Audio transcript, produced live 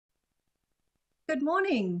Good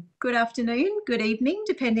morning, good afternoon, good evening,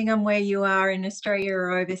 depending on where you are in Australia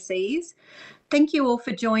or overseas. Thank you all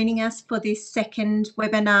for joining us for this second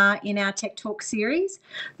webinar in our Tech Talk series,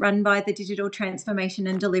 run by the Digital Transformation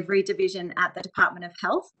and Delivery Division at the Department of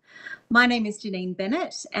Health. My name is Janine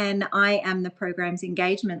Bennett and I am the Program's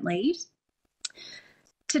Engagement Lead.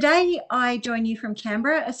 Today I join you from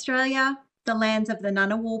Canberra, Australia, the lands of the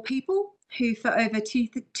Ngunnawal people, who for over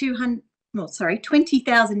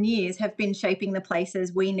 20,000 years have been shaping the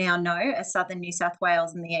places we now know as Southern New South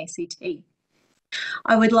Wales and the ACT.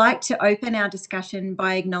 I would like to open our discussion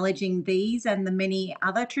by acknowledging these and the many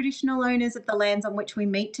other traditional owners of the lands on which we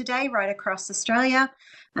meet today right across Australia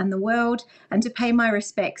and the world, and to pay my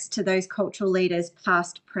respects to those cultural leaders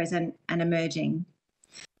past, present and emerging.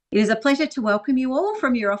 It is a pleasure to welcome you all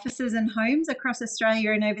from your offices and homes across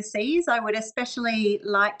Australia and overseas. I would especially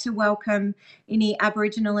like to welcome any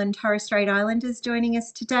Aboriginal and Torres Strait Islanders joining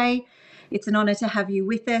us today. It's an honour to have you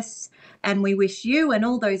with us, and we wish you and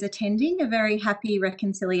all those attending a very happy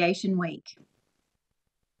Reconciliation Week.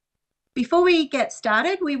 Before we get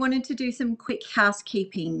started, we wanted to do some quick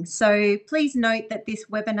housekeeping. So please note that this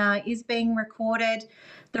webinar is being recorded.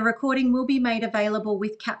 The recording will be made available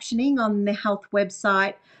with captioning on the health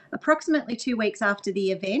website approximately 2 weeks after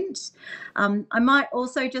the event. I might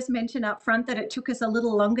also just mention up front that it took us a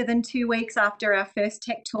little longer than 2 weeks after our first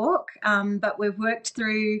Tech Talk, but we've worked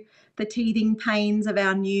through the teething pains of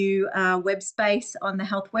our new web space on the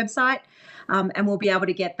health website, and we'll be able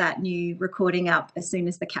to get that new recording up as soon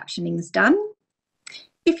as the captioning is done.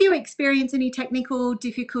 If you experience any technical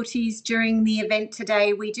difficulties during the event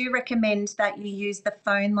today, we do recommend that you use the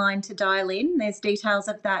phone line to dial in. There's details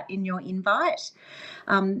of that in your invite.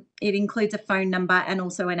 It includes a phone number and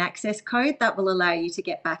also an access code that will allow you to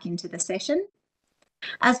get back into the session.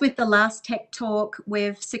 As with the last Tech Talk,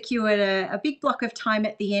 we've secured a big block of time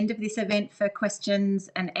at the end of this event for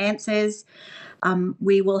questions and answers.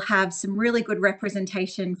 We will have some really good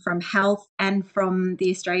representation from health and from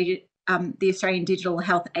the Australian Digital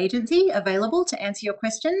Health Agency available to answer your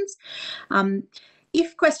questions.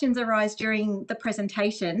 If questions arise during the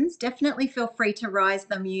presentations, definitely feel free to raise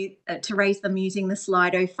them using the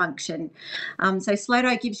Slido function. So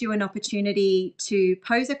Slido gives you an opportunity to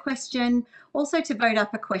pose a question, also to vote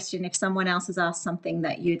up a question if someone else has asked something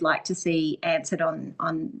that you'd like to see answered on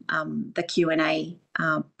the Q&A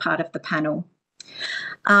part of the panel.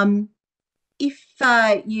 If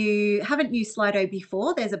you haven't used Slido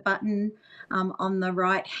before, there's a button on the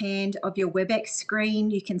right hand of your WebEx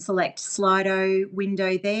screen. You can select Slido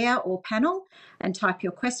window there or panel and type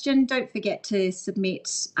your question. Don't forget to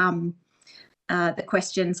submit the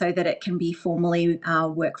question so that it can be formally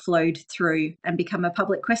workflowed through and become a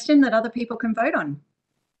public question that other people can vote on.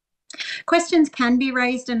 Questions can be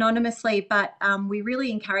raised anonymously, but we really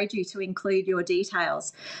encourage you to include your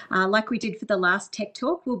details. Like we did for the last Tech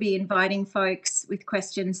Talk, we'll be inviting folks with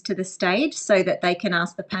questions to the stage so that they can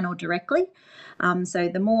ask the panel directly. So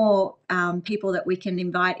the more people that we can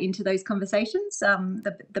invite into those conversations,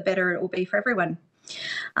 the better it will be for everyone.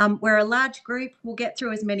 We're a large group. We'll get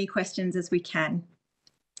through as many questions as we can.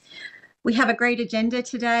 We have a great agenda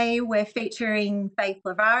today. We're featuring Faith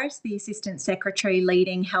Lavaris, the Assistant Secretary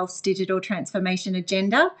leading Health's Digital Transformation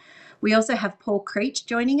Agenda. We also have Paul Creech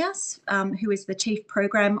joining us, who is the Chief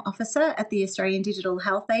Program Officer at the Australian Digital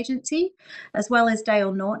Health Agency, as well as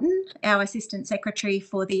Dale Norton, our Assistant Secretary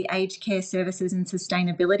for the Aged Care Services and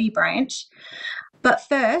Sustainability Branch. But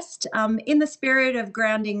first, in the spirit of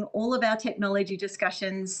grounding all of our technology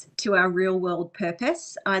discussions to our real-world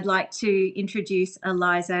purpose, I'd like to introduce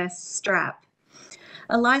Eliza Strapp.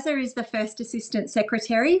 Eliza is the first Assistant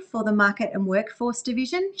Secretary for the Market and Workforce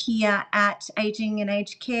Division here at Ageing and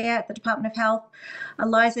Aged Care at the Department of Health.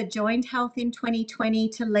 Eliza joined Health in 2020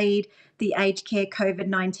 to lead the Aged Care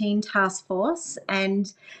COVID-19 Task Force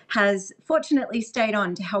and has fortunately stayed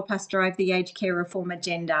on to help us drive the aged care reform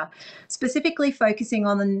agenda, specifically focusing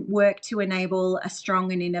on the work to enable a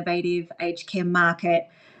strong and innovative aged care market,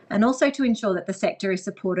 and also to ensure that the sector is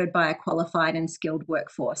supported by a qualified and skilled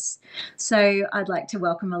workforce. So I'd like to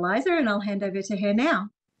welcome Eliza, and I'll hand over to her now.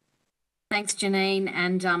 Thanks, Janine,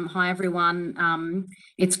 and hi everyone.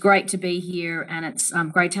 It's great to be here, and it's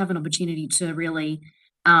great to have an opportunity to really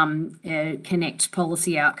connect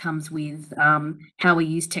policy outcomes with how we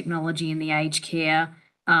use technology in the aged care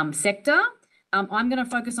sector. I'm going to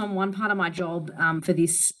focus on one part of my job for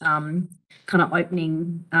this kind of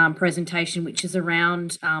opening presentation, which is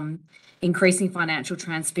around increasing financial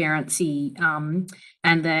transparency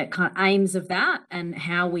and the kind of aims of that, and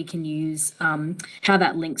how we can use, how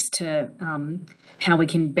that links to how we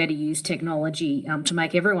can better use technology to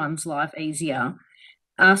make everyone's life easier.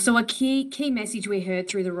 So a key message we heard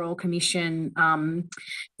through the Royal Commission and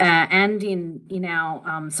in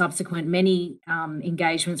our subsequent many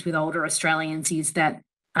engagements with older Australians is that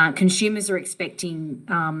consumers are expecting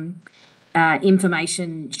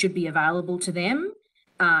information should be available to them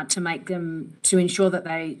to ensure that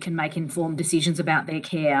they can make informed decisions about their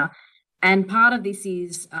care. And part of this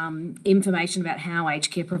is information about how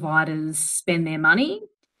aged care providers spend their money.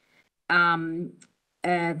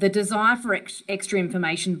 The desire for extra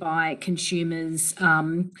information by consumers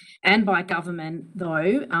and by government,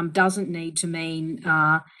 though, doesn't need to mean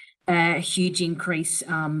a huge increase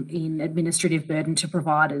in administrative burden to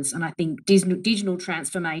providers. And I think digital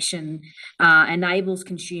transformation enables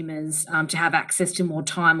consumers to have access to more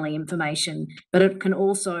timely information, but it can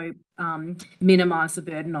also minimise the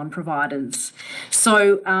burden on providers.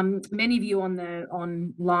 So many of you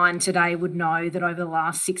online today would know that over the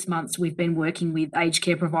last 6 months we've been working with aged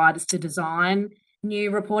care providers to design new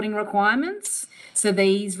reporting requirements. So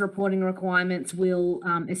these reporting requirements will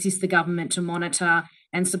assist the government to monitor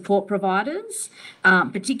and support providers,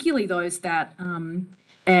 particularly those that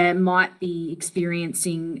might be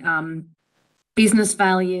experiencing business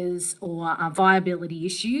failures or viability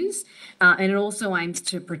issues. And it also aims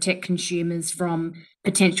to protect consumers from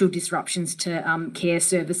potential disruptions to care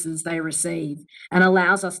services they receive, and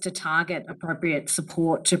allows us to target appropriate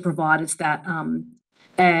support to providers that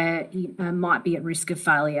might be at risk of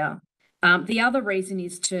failure. The other reason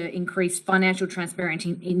is to increase financial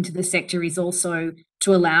transparency into the sector is also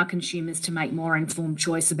to allow consumers to make more informed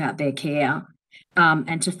choice about their care,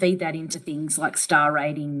 and to feed that into things like star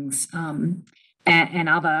ratings and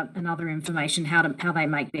other information, how they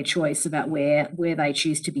make their choice about where they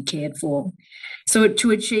choose to be cared for. So to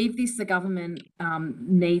achieve this, the government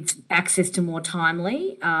needs access to more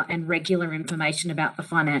timely and regular information about the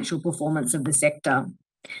financial performance of the sector.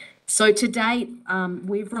 So to date,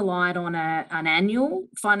 we've relied on an annual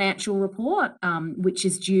financial report, which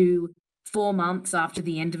is due 4 months after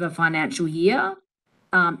the end of a financial year.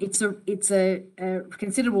 It's a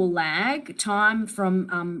considerable lag time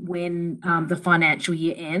from when the financial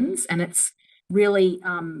year ends, and it's really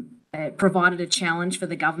provided a challenge for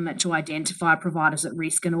the government to identify providers at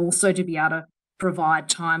risk and also to be able to provide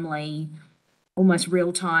timely, almost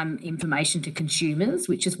real-time information to consumers,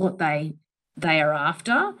 which is what they are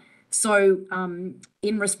after. So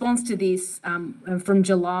in response to this, from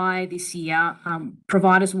July this year,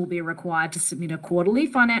 providers will be required to submit a quarterly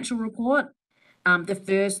financial report. The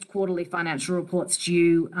first quarterly financial report's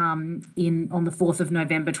due on the 4th of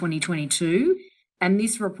November 2022. And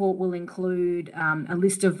this report will include a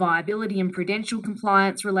list of viability and prudential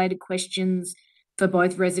compliance related questions for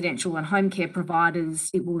both residential and home care providers.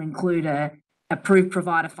 It will include a approved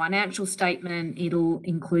provider financial statement. It'll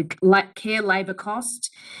include care labour cost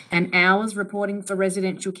and hours reporting for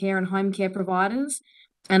residential care and home care providers.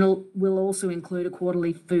 And it will also include a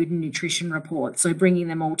quarterly food and nutrition report. So bringing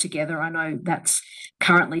them all together, I know that's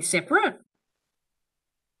currently separate.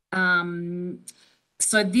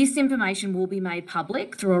 So this information will be made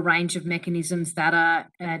public through a range of mechanisms that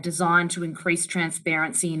are designed to increase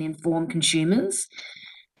transparency and inform consumers.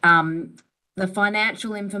 The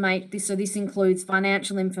financial information, so this includes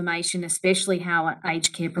financial information, especially how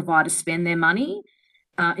aged care providers spend their money.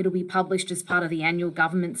 It'll be published as part of the annual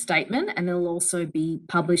government statement, and it'll also be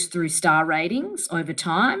published through star ratings over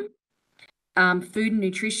time. Food and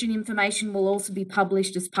nutrition information will also be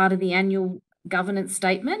published as part of the annual governance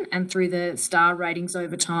statement and through the star ratings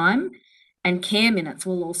over time. And care minutes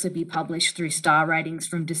will also be published through star ratings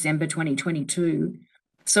from December 2022.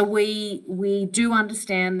 So we do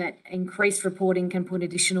understand that increased reporting can put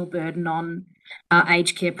additional burden on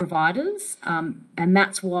aged care providers, and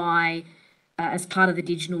that's why as part of the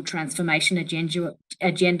digital transformation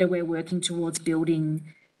agenda, we're working towards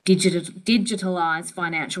building digitalised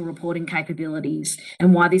financial reporting capabilities,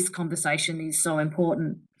 and why this conversation is so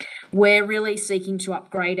important. We're really seeking to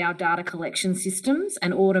upgrade our data collection systems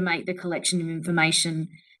and automate the collection of information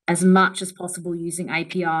as much as possible using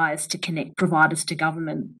APIs to connect providers to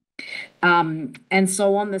government. And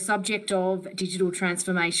so on the subject of digital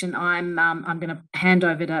transformation, I'm going to hand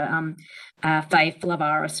over to Faye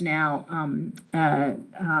Flavaris now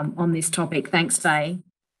on this topic. Thanks, Faye.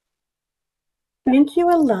 Thank you,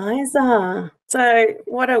 Eliza. So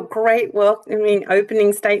what a great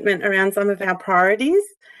opening statement around some of our priorities.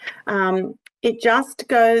 It just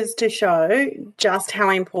goes to show just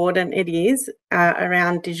how important it is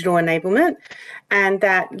around digital enablement, and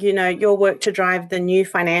that, you know, your work to drive the new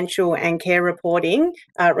financial and care reporting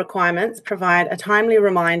requirements provide a timely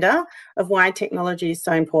reminder of why technology is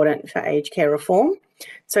so important for aged care reform.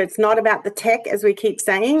 So it's not about the tech, as we keep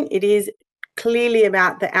saying, it is clearly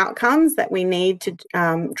about the outcomes that we need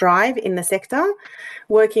to drive in the sector,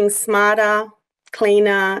 working smarter,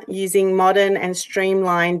 cleaner, using modern and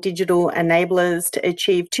streamlined digital enablers to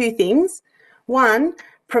achieve two things. One,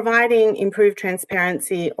 providing improved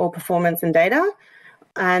transparency or performance and data.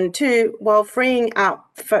 And two, while freeing up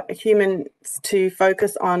for humans to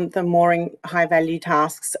focus on the more high-value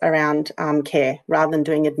tasks around care rather than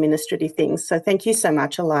doing administrative things. So thank you so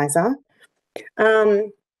much, Eliza.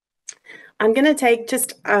 I'm going to take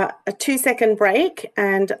just a 2-second break,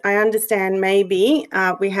 and I understand maybe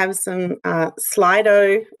we have some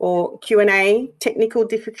Slido or Q&A technical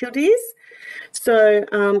difficulties. So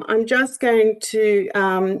I'm just going to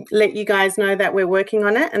let you guys know that we're working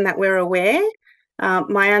on it and that we're aware.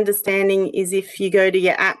 My understanding is if you go to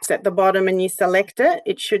your apps at the bottom and you select it,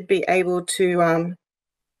 it should be able to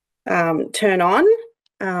turn on,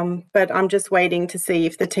 but I'm just waiting to see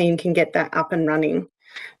if the team can get that up and running.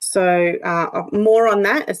 So more on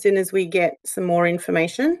that as soon as we get some more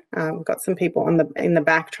information. We've got some people in the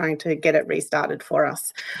back trying to get it restarted for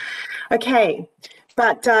us. Okay,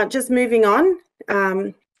 but just moving on,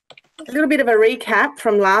 a little bit of a recap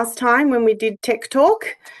from last time when we did Tech Talk.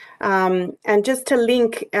 And just to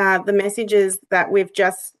link the messages that we've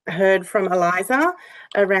just heard from Eliza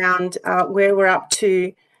around where we're up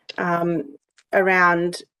to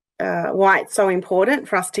around why it's so important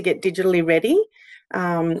for us to get digitally ready.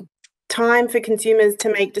 Time for consumers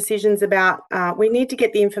to make decisions about, we need to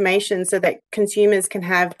get the information so that consumers can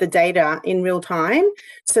have the data in real time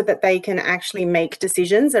so that they can actually make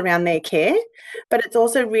decisions around their care. But it's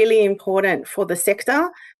also really important for the sector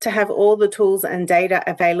to have all the tools and data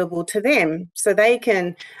available to them so they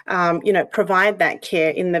can, provide that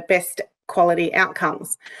care in the best quality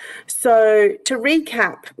outcomes. So to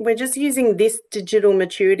recap, we're just using this digital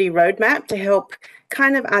maturity roadmap to help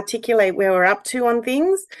kind of articulate where we're up to on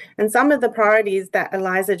things, and some of the priorities that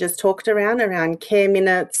Eliza just talked around care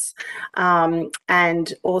minutes,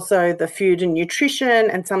 and also the food and nutrition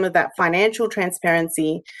and some of that financial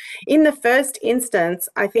transparency. In the first instance,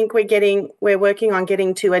 I think we're working on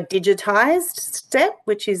getting to a digitized step,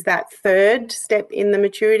 which is that third step in the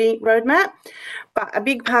maturity roadmap. But a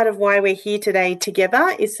big part of why we're here today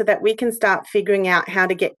together is so that we can start figuring out how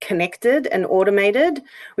to get connected and automated,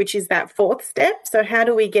 which is that fourth step. So how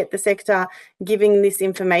do we get the sector giving this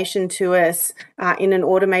information to us in an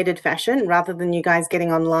automated fashion rather than you guys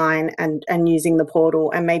getting online and using the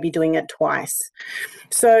portal and maybe doing it twice?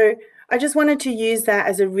 So I just wanted to use that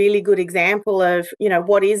as a really good example of,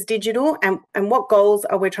 what is digital and what goals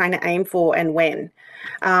are we trying to aim for and when.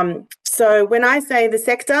 So when I say the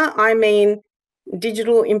sector, I mean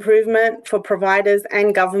digital improvement for providers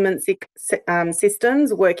and government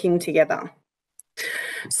systems working together.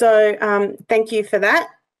 So thank you for that.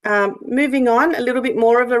 Moving on, a little bit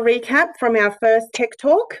more of a recap from our first Tech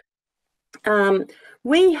Talk.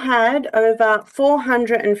 We had over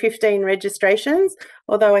 415 registrations,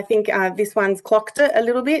 although I think this one's clocked it a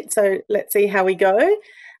little bit, so let's see how we go.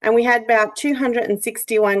 And we had about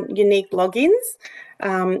 261 unique logins.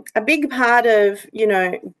 A big part of,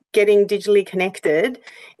 getting digitally connected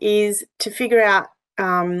is to figure out,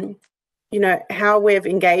 how we've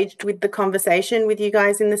engaged with the conversation with you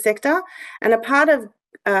guys in the sector. And a part of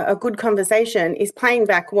a good conversation is playing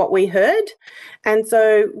back what we heard. And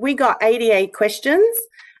so we got 88 questions.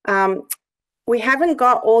 We haven't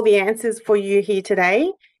got all the answers for you here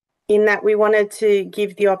today, in that we wanted to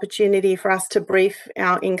give the opportunity for us to brief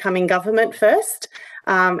our incoming government first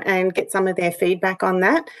and get some of their feedback on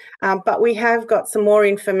that. But we have got some more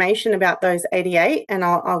information about those 88, and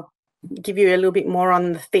I'll give you a little bit more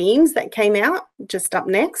on the themes that came out just up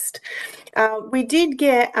next. We did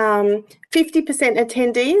get 50%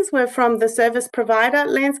 attendees were from the service provider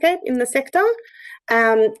landscape in the sector,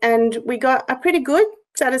 and we got a pretty good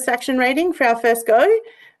satisfaction rating for our first go.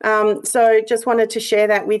 So just wanted to share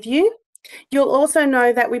that with you. You'll also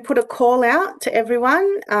know that we put a call out to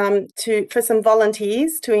everyone for some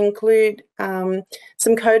volunteers to include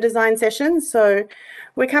some co-design sessions. So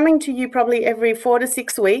we're coming to you probably every 4 to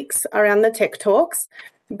 6 weeks around the Tech Talks,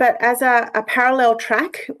 but as a parallel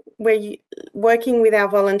track, we're working with our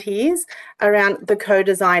volunteers around the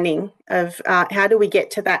co-designing of how do we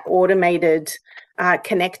get to that automated,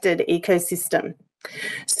 connected ecosystem.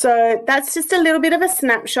 So that's just a little bit of a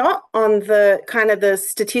snapshot on the kind of the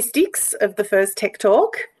statistics of the first Tech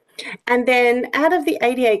Talk. And then out of the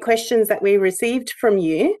 88 questions that we received from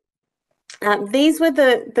you, these were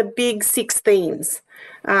the big 6 themes.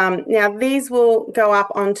 Now, these will go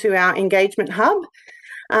up onto our engagement hub,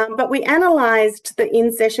 but we analysed the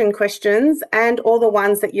in-session questions and all the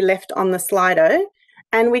ones that you left on the Slido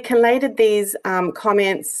And we collated these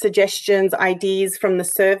comments, suggestions, ideas from the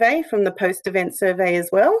survey, from the post-event survey as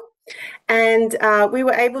well. And we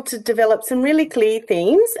were able to develop some really clear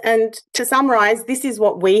themes. And to summarise, this is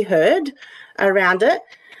what we heard around it.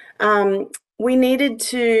 We needed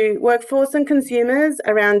to workforce and consumers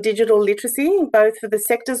around digital literacy, both for the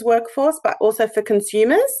sector's workforce, but also for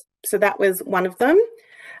consumers. So that was one of them.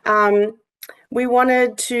 We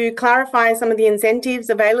wanted to clarify some of the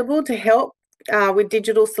incentives available to help with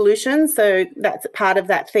digital solutions. So that's part of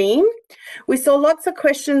that theme. We saw lots of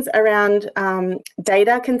questions around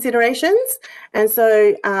data considerations. And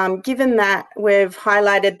so given that, we've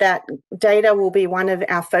highlighted that data will be one of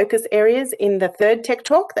our focus areas in the third Tech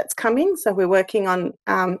Talk that's coming. So we're working on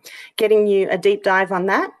getting you a deep dive on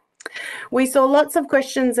that. We saw lots of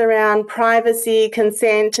questions around privacy,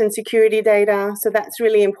 consent and security data. So that's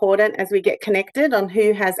really important as we get connected on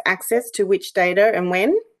who has access to which data and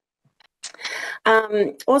when.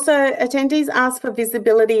 Also, attendees asked for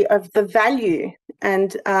visibility of the value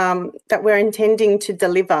and that we're intending to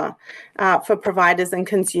deliver for providers and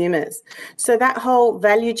consumers. So that whole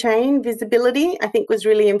value chain visibility, I think, was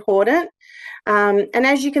really important. And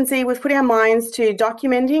as you can see, we've put our minds to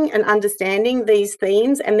documenting and understanding these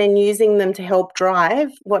themes and then using them to help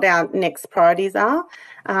drive what our next priorities are,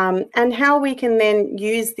 and how we can then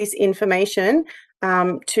use this information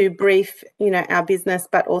to brief, our business,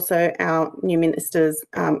 but also our new ministers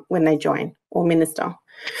when they join, or minister.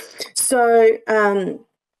 So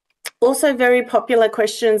also very popular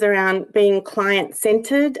questions around being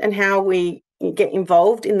client-centred and how we get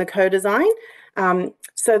involved in the co-design.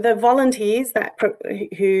 So the volunteers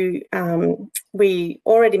who we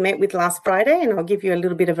already met with last Friday, and I'll give you a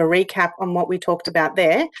little bit of a recap on what we talked about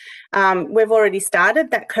there. We've already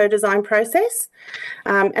started that co-design process.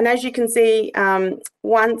 And as you can see,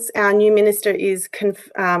 once our new minister is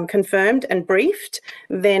confirmed and briefed,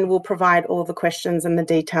 then we'll provide all the questions and the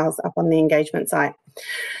details up on the engagement site.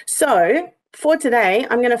 So for today,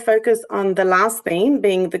 I'm going to focus on the last theme,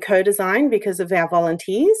 being the co-design, because of our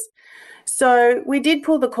volunteers. So we did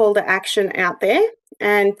pull the call to action out there,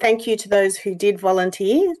 and thank you to those who did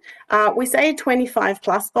volunteer. We say 25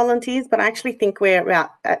 plus volunteers, but I actually think we're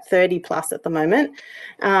about at 30 plus at the moment.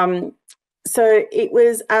 So it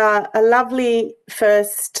was a lovely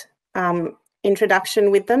first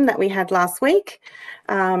introduction with them that we had last week.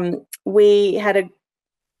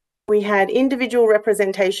 We had individual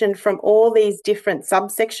representation from all these different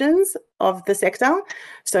subsections of the sector.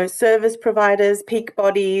 So service providers, peak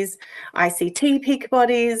bodies, ICT peak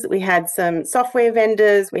bodies. We had some software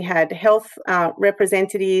vendors. We had health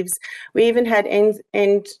representatives. We even had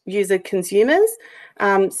end user consumers.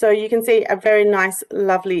 So you can see a very nice,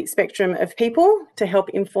 lovely spectrum of people to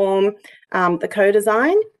help inform the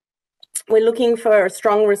co-design. We're looking for a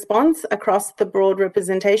strong response across the broad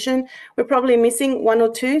representation. We're probably missing one or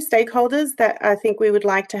two stakeholders that I think we would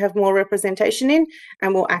like to have more representation in,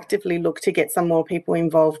 and we'll actively look to get some more people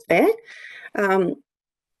involved there.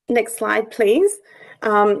 Next slide, please.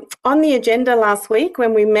 On the agenda last week,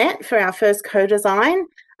 when we met for our first co-design,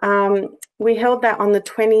 we held that on the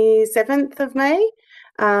 27th of May.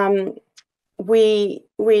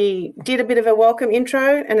 We did a bit of a welcome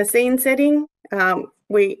intro and a scene setting.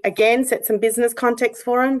 We again set some business context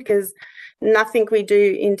for them, because nothing we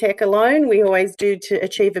do in tech alone, we always do to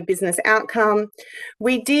achieve a business outcome.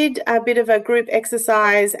 We did a bit of a group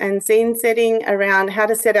exercise and scene setting around how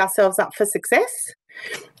to set ourselves up for success.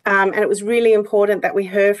 And it was really important that we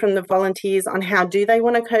heard from the volunteers on how do they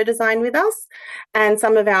want to co-design with us, and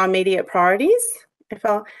some of our immediate priorities.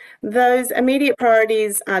 Those immediate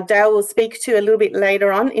priorities, Dale will speak to a little bit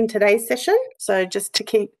later on in today's session. So just to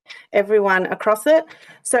keep everyone across it.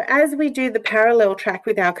 So as we do the parallel track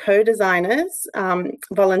with our co-designers,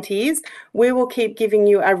 volunteers, we will keep giving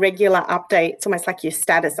you a regular update. It's almost like your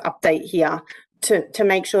status update here to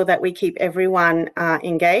make sure that we keep everyone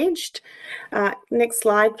engaged. Next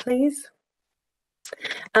slide, please.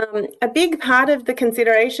 A big part of the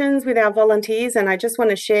considerations with our volunteers, and I just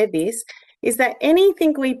want to share this, is that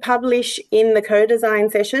anything we publish in the co-design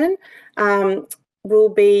session will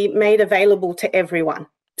be made available to everyone.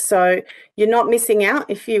 So you're not missing out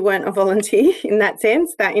if you weren't a volunteer in that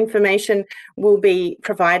sense. That information will be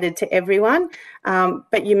provided to everyone,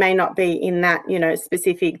 but you may not be in that,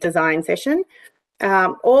 specific design session.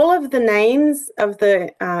 All of the names of the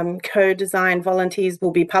co-design volunteers will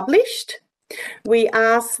be published. We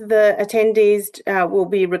ask the attendees, we'll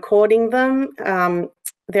be recording them.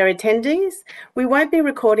 their attendees. We won't be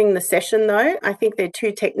recording the session though. I think they're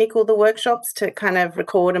too technical, the workshops, to kind of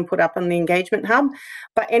record and put up on the Engagement Hub,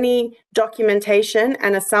 but any documentation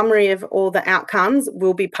and a summary of all the outcomes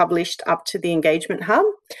will be published up to the Engagement Hub.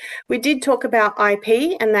 We did talk about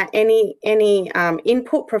IP and that any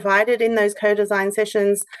input provided in those co-design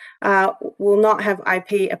sessions will not have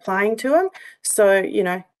IP applying to them. So, you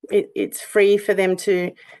know, it's free for them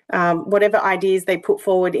to, whatever ideas they put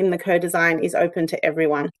forward in the co-design is open to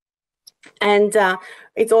everyone. And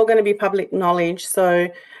it's all going to be public knowledge. So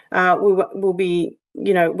we'll be,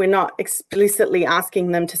 you know, we're not explicitly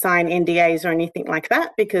asking them to sign NDAs or anything like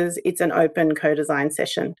that because it's an open co-design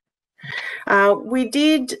session. We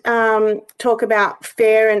did talk about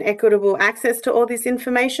fair and equitable access to all this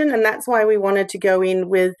information, and that's why we wanted to go in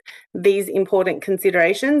with these important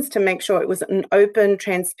considerations to make sure it was an open,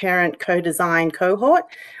 transparent co-design cohort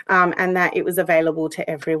and that it was available to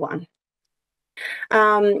everyone.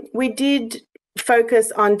 We did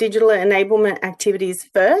focus on digital enablement activities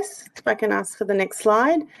first. If I can ask for the next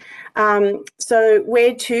slide. So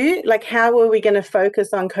where to, like how are we going to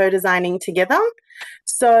focus on co-designing together?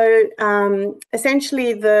 So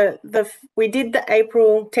essentially we did the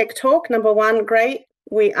April Tech Talk, number one, great.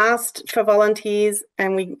 We asked for volunteers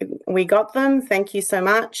and we got them. Thank you so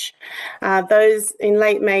much. Those in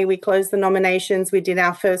late May, we closed the nominations. We did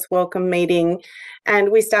our first welcome meeting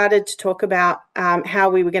and we started to talk about how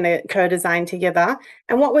we were going to co-design together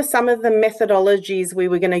and what were some of the methodologies we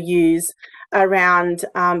were going to use around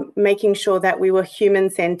making sure that we were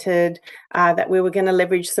human-centered, that we were going to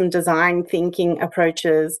leverage some design thinking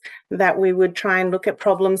approaches, that we would try and look at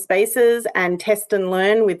problem spaces and test and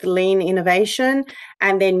learn with lean innovation,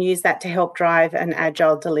 and then use that to help drive an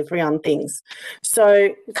agile delivery on things.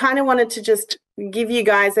 So kind of wanted to just give you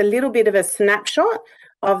guys a little bit of a snapshot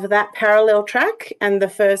of that parallel track and the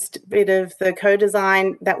first bit of the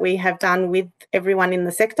co-design that we have done with everyone in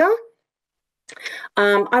the sector.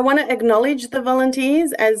 I want to acknowledge the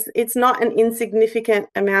volunteers as it's not an insignificant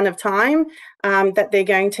amount of time that they're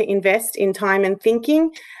going to invest in time and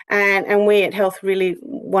thinking, and we at Health really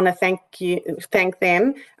want to thank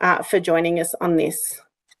them for joining us on this.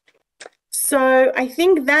 So I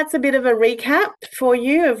think that's a bit of a recap for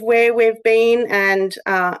you of where we've been and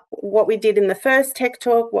what we did in the first Tech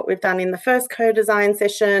Talk, what we've done in the first co-design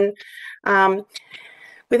session.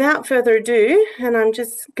 Without further ado, and I'm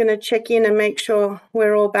just going to check in and make sure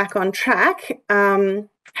we're all back on track.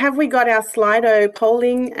 Have we got our Slido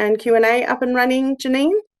polling and Q&A up and running,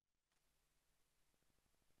 Janine?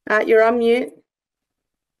 You're on mute.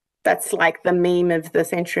 That's like the meme of the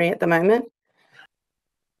century at the moment.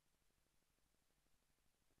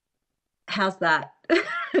 How's that?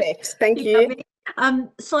 Perfect. Thank you.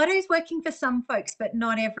 Slido is working for some folks, but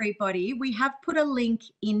not everybody. We have put a link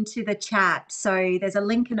into the chat. So there's a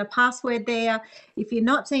link and a password there. If you're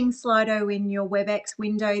not seeing Slido in your WebEx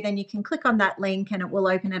window, then you can click on that link and it will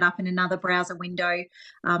open it up in another browser window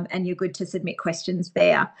and you're good to submit questions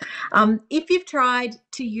there. If you've tried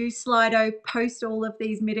to use Slido post all of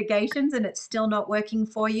these mitigations and it's still not working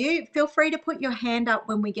for you, feel free to put your hand up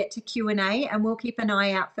when we get to Q&A and we'll keep an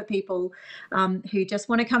eye out for people who just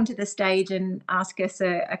want to come to the stage and ask us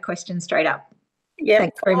a question straight up. Yeah,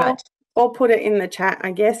 thanks very much. I'll put it in the chat,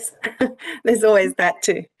 I guess. There's always that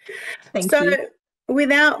too. Thank you.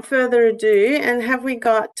 Without further ado, and have we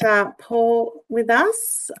got Paul with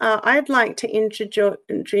us? I'd like to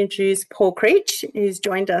introduce Paul Creech, who's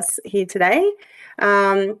joined us here today.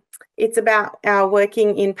 It's about our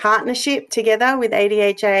working in partnership together with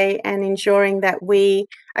ADHA and ensuring that we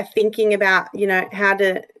are thinking about, you know, how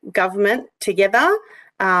to government together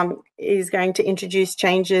is going to introduce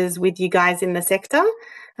changes with you guys in the sector.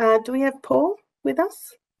 Do we have Paul with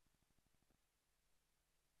us?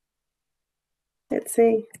 Let's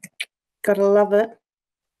see. Gotta love it.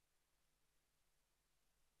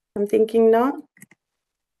 I'm thinking not.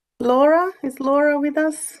 Laura, is Laura with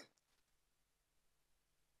us?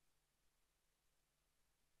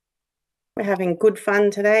 We're having good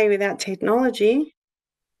fun today without technology.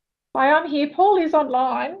 I am here. Paul is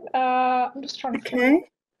online. I'm just trying to Okay. if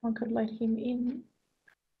I could let him in.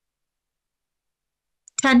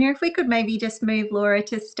 Tanya, if we could maybe just move Laura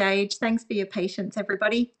to stage. Thanks for your patience,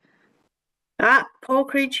 everybody. Paul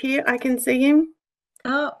Creech here. I can see him.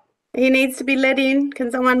 Oh. He needs to be let in.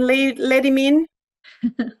 Can someone let him in?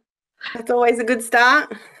 That's always a good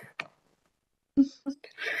start.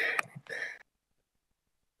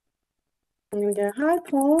 I'm going to go, hi,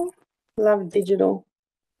 Paul. Love digital.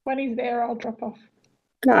 When he's there, I'll drop off.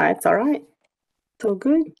 No, it's all right. It's all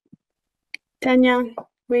good. Tanya,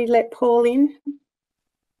 we let Paul in.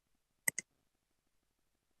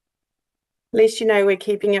 At least you know we're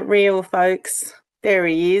keeping it real, folks. There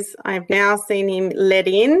he is. I've now seen him let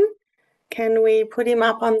in. Can we put him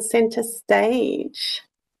up on centre stage?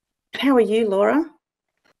 How are you, Laura?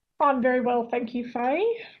 I'm very well, thank you, Faye.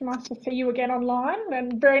 Nice to see you again online,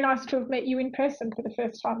 and very nice to have met you in person for the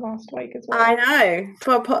first time last week as well. I know.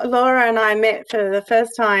 Laura and I met for the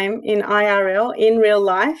first time in IRL, in real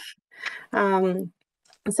life.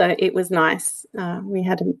 So it was nice. We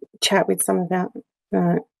had a chat with some of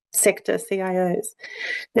our sector CIOs.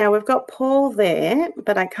 Now we've got Paul there,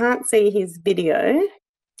 but I can't see his video.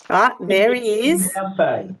 Ah, there he is.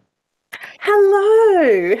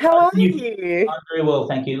 Hello, how are you? I'm very well,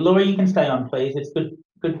 thank you. Laura, you can stay on, please. It's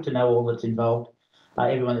good to know all that's involved,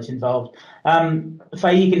 everyone that's involved.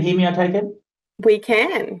 Faye, you can hear me, I take it? We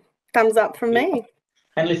can. Thumbs up from me.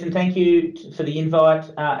 And listen, thank you for the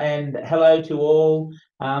invite, and hello to all.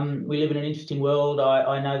 We live in an interesting world.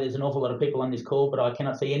 I know there's an awful lot of people on this call, but I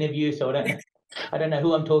cannot see any of you, so I don't know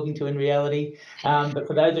who I'm talking to in reality. But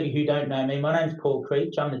for those of you who don't know me, my name's Paul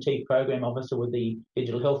Creech. I'm the Chief Program Officer with the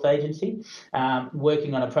Digital Health Agency,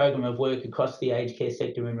 working on a program of work across the aged care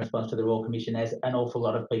sector in response to the Royal Commission, as an awful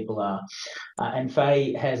lot of people are. And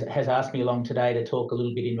Faye has asked me along today to talk a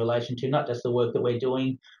little bit in relation to not just the work that we're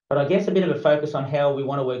doing, but I guess a bit of a focus on how we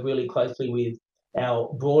want to work really closely with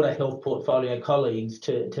our broader health portfolio colleagues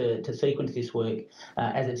to sequence this work,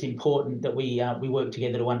 as it's important that we work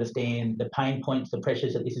together to understand the pain points, the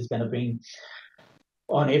pressures that this is going to bring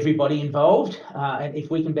on everybody involved, and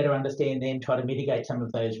if we can better understand them, try to mitigate some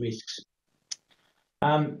of those risks.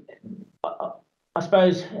 I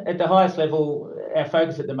suppose at the highest level, our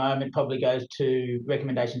focus at the moment probably goes to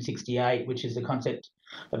recommendation 68, which is the concept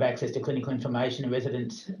of access to clinical information in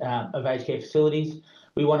residents of aged care facilities.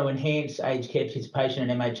 We want to enhance aged care participation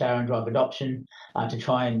in MHR and drive adoption to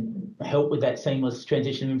try and help with that seamless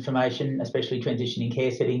transition of information, especially transitioning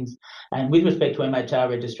care settings. And with respect to MHR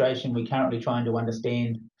registration, we're currently trying to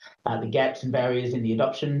understand the gaps and barriers in the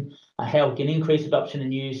adoption, how we can increase adoption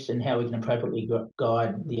and use, and how we can appropriately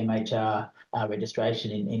guide the MHR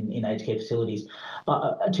registration in aged care facilities.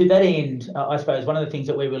 To that end, I suppose one of the things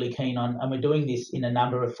that we're really keen on, and we're doing this in a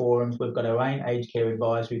number of forums, we've got our own aged care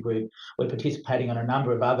advisory group, we're participating on a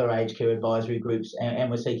number of other aged care advisory groups, and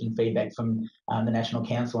we're seeking feedback from the National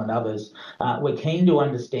Council and others. We're keen to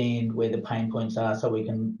understand where the pain points are so we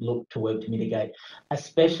can look to work to mitigate,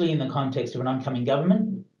 especially in the context of an oncoming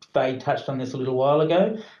government. Faye touched on this a little while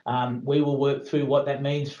ago. We will work through what that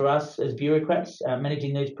means for us as bureaucrats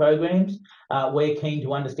managing these programs. We're keen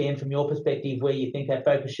to understand from your perspective where you think our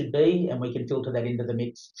focus should be, and we can filter that into the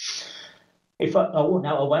mix. I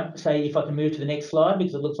won't say if I can move to the next slide,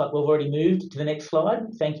 because it looks like we've already moved to the next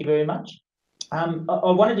slide. Thank you very much. I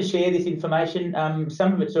wanted to share this information.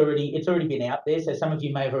 Some of it's already been out there, so some of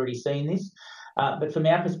you may have already seen this. But from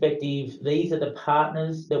our perspective, these are the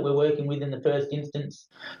partners that we're working with in the first instance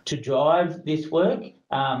to drive this work.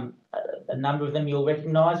 A number of them you'll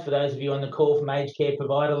recognise. For those of you on the call from Aged Care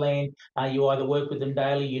Provider Land, you either work with them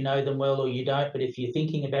daily, you know them well, or you don't. But if you're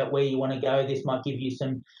thinking about where you want to go, this might give you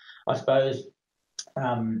some, I suppose,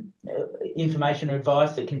 information or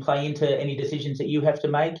advice that can play into any decisions that you have to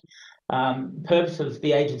make. Purpose of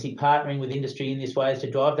the agency partnering with industry in this way is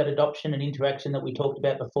to drive that adoption and interaction that we talked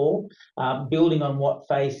about before. Building on what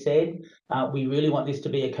Faye said, we really want this to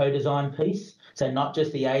be a co-design piece. So not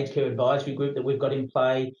just the aged care advisory group that we've got in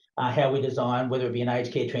play, how we design, whether it be an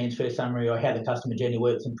aged care transfer summary or how the customer journey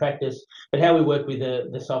works in practice, but how we work with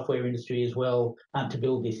the software industry as well to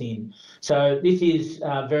build this in. So this is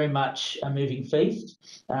very much a moving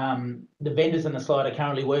feast. The vendors on the slide are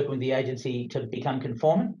currently working with the agency to become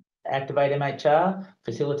conformant, activate MHR,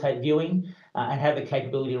 facilitate viewing, and have the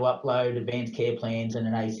capability to upload advanced care plans and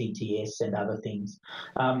an ACTS and other things.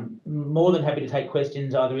 More than happy to take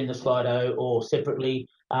questions either in the Slido or separately.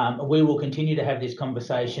 We will continue to have this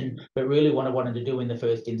conversation, but really what I wanted to do in the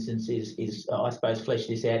first instance is I suppose, flesh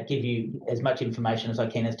this out, give you as much information as I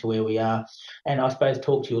can as to where we are, and I suppose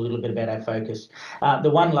talk to you a little bit about our focus.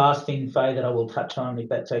 The one last thing, Faye, that I will touch on, if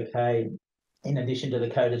that's okay, in addition to the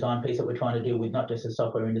co-design piece that we're trying to do with not just the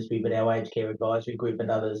software industry, but our aged care advisory group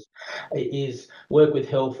and others, is work with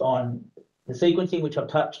health on the sequencing, which I've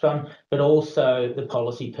touched on, but also the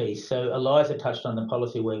policy piece. So Eliza touched on the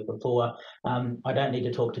policy work before. I don't need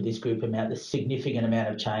to talk to this group about the significant amount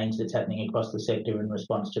of change that's happening across the sector in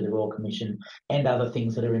response to the Royal Commission and other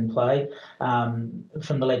things that are in play.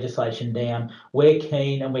 From the legislation down, we're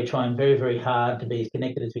keen and we're trying very, very hard to be as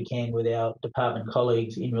connected as we can with our department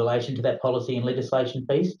colleagues in relation to that policy and legislation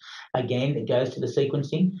piece. Again, it goes to the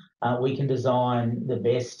sequencing. We can design the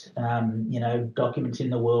best, documents in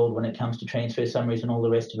the world when it comes to transfer summaries and all the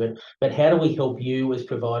rest of it. But how do we help you as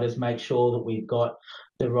providers make sure that we've got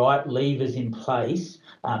the right levers in place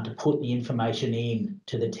to put the information in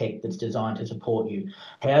to the tech that's designed to support you?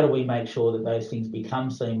 How do we make sure that those things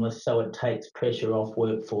become seamless so it takes pressure off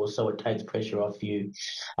workforce, so it takes pressure off you?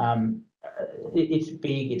 It's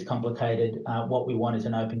big, it's complicated. What we want is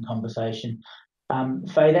an open conversation.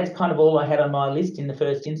 Faye, that's kind of all I had on my list in the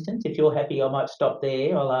first instance. If you're happy, I might stop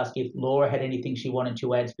there. I'll ask if Laura had anything she wanted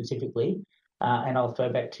to add specifically, and I'll throw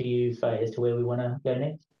back to you, Faye, as to where we want to go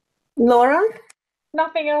next. Laura?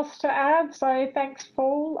 Nothing else to add. So thanks,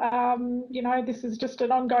 Paul. This is just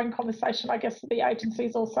an ongoing conversation, I guess, that the agency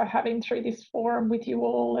is also having through this forum with you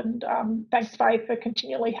all. And thanks, Faye, for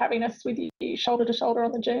continually having us with you shoulder to shoulder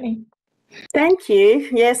on the journey. Thank you.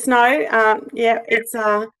 Yes,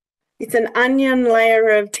 it's an onion layer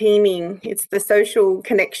of teaming. It's the social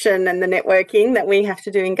connection and the networking that we have to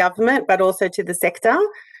do in government, but also to the sector.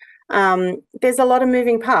 There's a lot of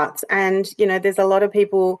moving parts, and there's a lot of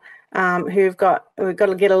people we've got to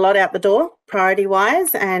get a lot out the door priority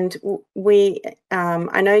wise, and we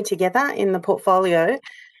I know together in the portfolio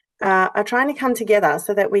are trying to come together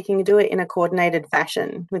so that we can do it in a coordinated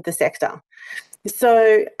fashion with the sector.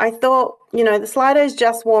 So I thought, the Slido's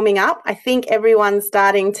just warming up. I think everyone's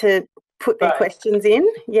starting to put their questions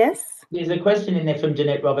in. Yes? There's a question in there from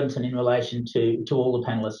Jeanette Robinson in relation to all the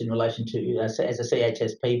panellists in relation to as a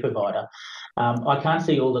CHSP provider. I can't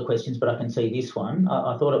see all the questions, but I can see this one.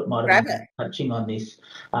 I thought it might have been touching on this.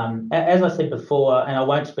 As I said before, and I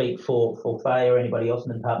won't speak for Faye or anybody else in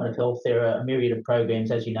the Department of Health, there are a myriad of programs,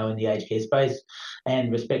 as you know, in the aged care space,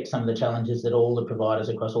 and respect some of the challenges that all the providers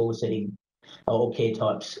across all the settings or care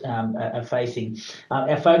types are facing.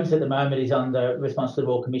 Our focus at the moment is on the response to the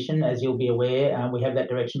Royal Commission. As you'll be aware, we have that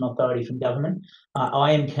directional authority from government.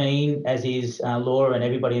 I am keen, as is Laura and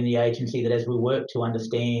everybody in the agency, that as we work to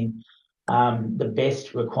understand the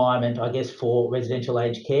best requirement, I guess, for residential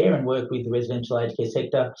aged care and work with the residential aged care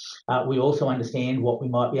sector, we also understand what we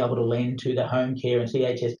might be able to lend to the home care and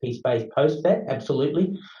CHSP space post that,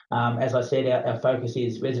 absolutely. As I said, our focus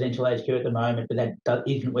is residential aged care at the moment, but that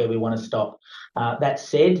isn't where we want to stop. That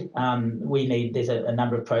said, there's a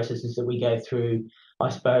number of processes that we go through, I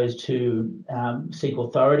suppose, to seek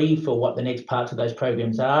authority for what the next parts of those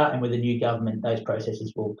programs are, and with the new government, those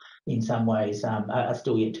processes will, in some ways, are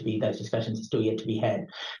still yet to be. Those discussions are still yet to be had.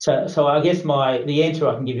 So I guess the answer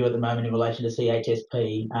I can give you at the moment in relation to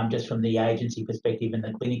CHSP, just from the agency perspective and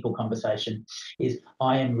the clinical conversation, is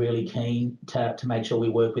I am really keen to make sure we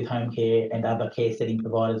work with home care and other care setting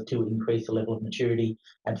providers to increase the level of maturity.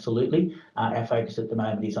 Absolutely, our focus at the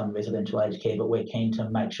moment is on residential aged care, but we're keen to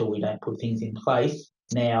make sure we don't put things in place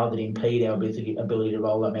now that impede our ability to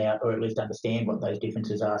roll them out, or at least understand what those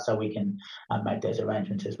differences are, so we can make those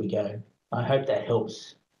arrangements as we go. I hope that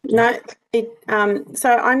helps. No, so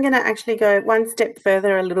I'm going to actually go one step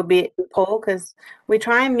further a little bit, Paul, because we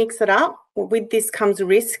try and mix it up. With this comes a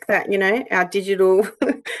risk that, our digital...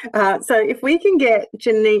 so if we can get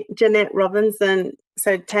Jeanette Robinson,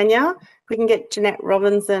 so Tanya, if we can get Jeanette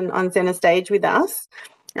Robinson on centre stage with us,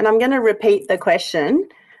 and I'm going to repeat the question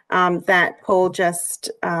that Paul just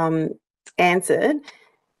answered.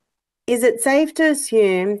 Is it safe to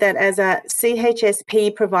assume that as a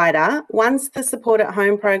CHSP provider, once the Support at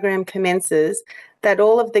Home program commences, that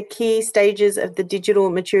all of the key stages of the digital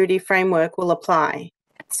maturity framework will apply?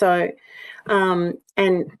 So,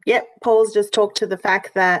 Paul's just talked to the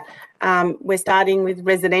fact that we're starting with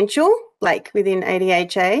residential, like within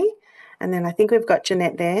ADHA. And then I think we've got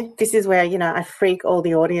Jeanette there. This is where, I freak all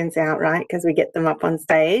the audience out, right? Because we get them up on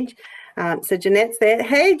stage. So Jeanette's there.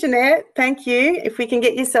 Hey, Jeanette, thank you. If we can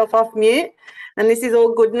get yourself off mute. And this is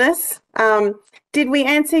all goodness. Did we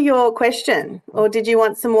answer your question, or did you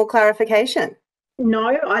want some more clarification?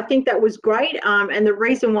 No, I think that was great. And the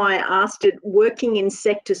reason why I asked it, working in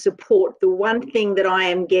sector support, the one thing that I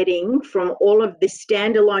am getting from all of the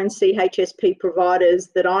standalone CHSP providers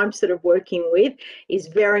that I'm sort of working with is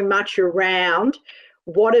very much around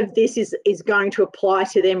what of this is going to apply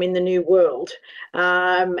to them in the new world.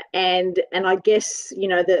 And I guess,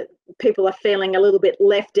 that people are feeling a little bit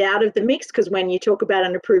left out of the mix, because when you talk about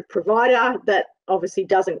an approved provider, that obviously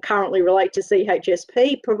doesn't currently relate to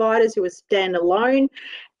CHSP providers who are standalone.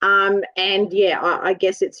 I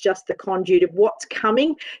guess it's just the conduit of what's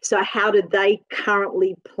coming. So how do they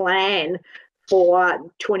currently plan for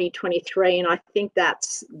 2023? And I think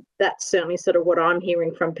that's certainly sort of what I'm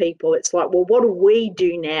hearing from people. It's like, well, what do we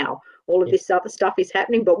do now? All of this other stuff is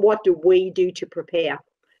happening, but what do we do to prepare?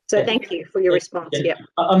 So thank you for your response. Yeah.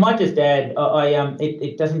 I might just add,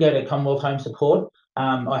 it doesn't go to Commonwealth Home Support.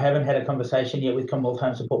 I haven't had a conversation yet with Commonwealth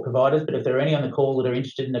Home Support Providers, but if there are any on the call that are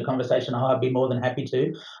interested in a conversation, I'd be more than happy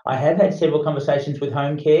to. I have had several conversations with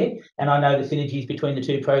Home Care, and I know the synergies between the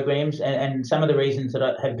two programs, and some of the reasons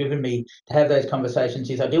that have driven me to have those conversations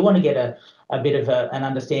is I do want to get a bit of an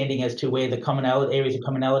understanding as to where the areas of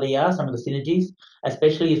commonality are, some of the synergies,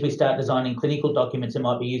 especially as we start designing clinical documents that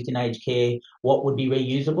might be used in aged care, what would be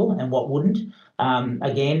reusable and what wouldn't.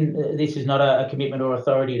 Again, this is not a commitment or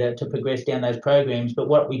authority to progress down those programs, but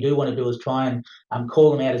what we do want to do is try and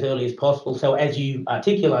call them out as early as possible. So as you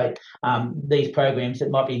articulate these programs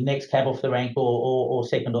that might be next cab off the rank or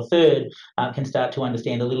second or third, can start to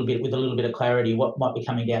understand with a little bit of clarity what might be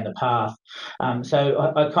coming down the path.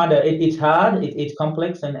 So I kind of, it's hard, it's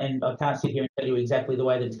complex, and I can't sit here and tell you exactly the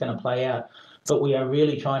way that it's going to play out. But we are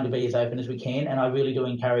really trying to be as open as we can, and I really do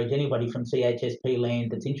encourage anybody from CHSP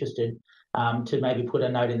land that's interested to maybe put a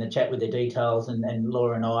note in the chat with their details, and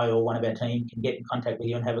Laura and I or one of our team can get in contact with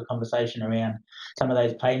you and have a conversation around some of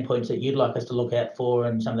those pain points that you'd like us to look out for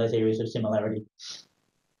and some of those areas of similarity.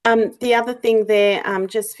 The other thing there,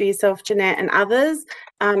 just for yourself, Jeanette, and others,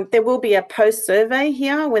 there will be a post survey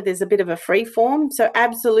here where there's a bit of a free form. So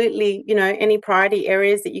absolutely, you know, any priority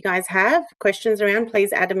areas that you guys have questions around,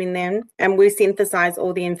 please add them in there, and we synthesize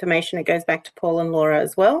all the information. It goes back to Paul and Laura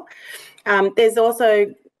as well. There's also,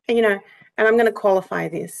 you know, and I'm going to qualify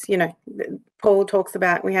this, you know, Paul talks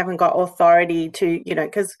about we haven't got authority to, you know,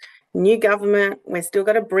 because new government, we've still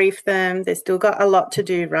got to brief them. They've still got a lot to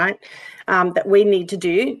do, right, that we need to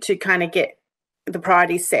do to kind of get the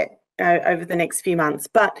priorities set over the next few months.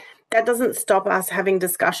 But that doesn't stop us having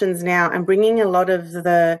discussions now and bringing a lot of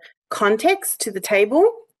the context to the table.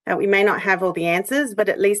 We may not have all the answers, but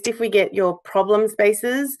at least if we get your problem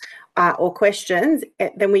spaces or questions,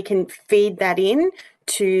 then we can feed that in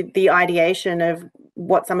to the ideation of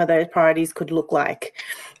what some of those priorities could look like.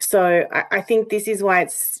 So I think this is why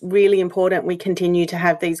it's really important we continue to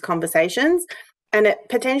have these conversations, and it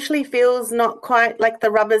potentially feels not quite like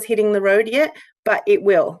the rubber's hitting the road yet, but it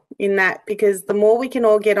will, in that, because the more we can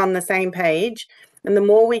all get on the same page and the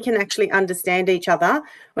more we can actually understand each other,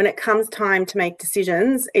 when it comes time to make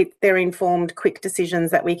decisions, they're informed, quick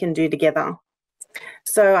decisions that we can do together.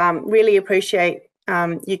 So really appreciate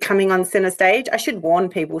you coming on centre stage. I should warn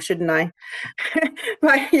people, shouldn't I?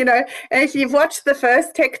 But, you know, and if you've watched the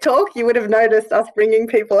first Tech Talk, you would have noticed us bringing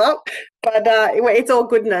people up. But it's all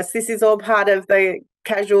goodness. This is all part of the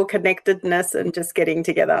casual connectedness and just getting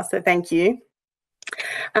together. So thank you.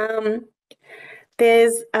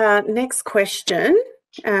 There's next question.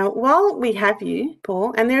 While we have you,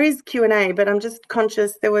 Paul, and there is Q&A, but I'm just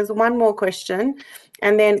conscious there was one more question,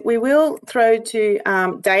 and then we will throw to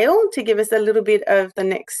Dale to give us a little bit of the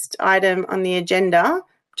next item on the agenda.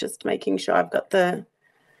 Just making sure I've got the...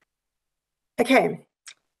 Okay,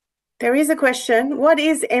 there is a question. What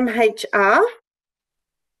is MHR?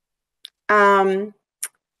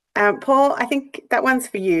 Paul, I think that one's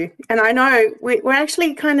for you. And I know we're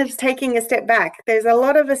actually kind of taking a step back. There's a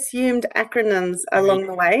lot of assumed acronyms along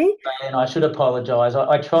the way. And I should apologise.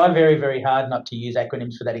 I try very, very hard not to use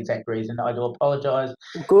acronyms for that exact reason. I do apologise.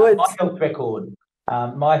 Good. My health record.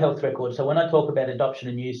 My health record. So when I talk about adoption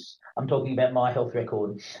and use, I'm talking about my health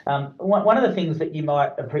record. One of the things that you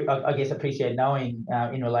might, I guess, appreciate knowing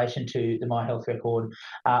in relation to the My Health Record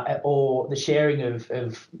or the sharing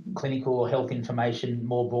of clinical or health information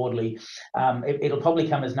more broadly, it'll probably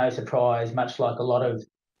come as no surprise, much like a lot of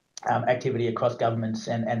activity across governments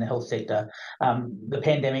and the health sector. The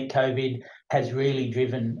pandemic, COVID, has really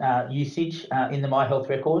driven usage in the My Health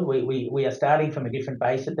Record. We are starting from a different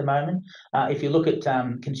base at the moment. If you look at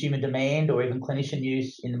consumer demand or even clinician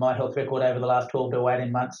use in the My Health Record over the last 12 to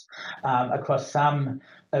 18 months, across some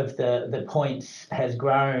of the points has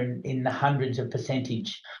grown in the hundreds of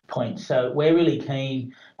percentage points. So we're really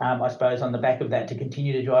keen, I suppose, on the back of that to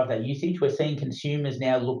continue to drive that usage. We're seeing consumers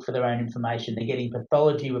now look for their own information. They're getting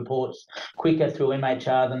pathology reports quicker through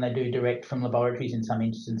MHR than they do direct from laboratories in some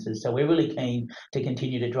instances. So we're really keen to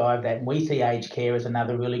continue to drive that. And we see aged care as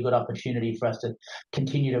another really good opportunity for us to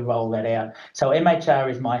continue to roll that out. So MHR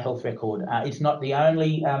is My Health Record. It's not the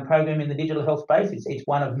only program in the digital health space. It's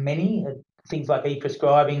one of many. Things like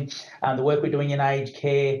e-prescribing, the work we're doing in aged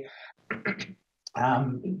care,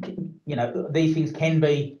 you know, these things can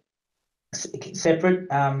be separate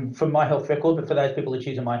from My Health Record, but for those people who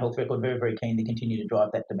choose a My Health Record, very, very keen to continue to drive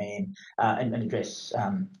that demand and address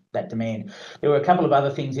that demand. There were a couple of other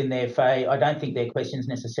things in there, Faye. I don't think they're questions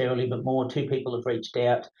necessarily, but more two people have reached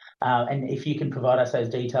out. And if you can provide us those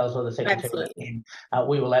details or the Secretary,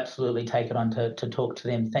 we will absolutely take it on to talk to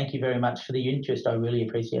them. Thank you very much for the interest. I really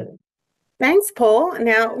appreciate it. Thanks, Paul.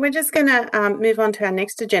 Now we're just going to move on to our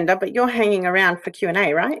next agenda, but you're hanging around for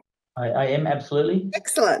Q&A, right? I am, absolutely.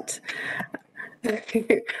 Excellent.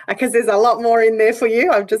 Because there's a lot more in there for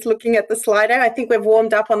you. I'm just looking at the Slido. I think we've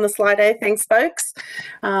warmed up on the Slido. Thanks, folks.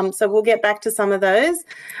 So we'll get back to some of those.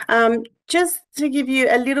 Just to give you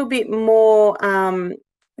a little bit more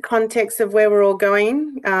context of where we're all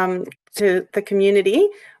going to the community,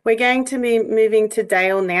 we're going to be moving to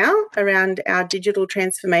Dale now around our digital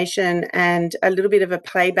transformation and a little bit of a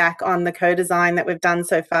playback on the co-design that we've done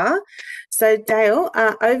so far. So Dale,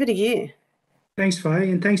 over to you. Thanks, Faye,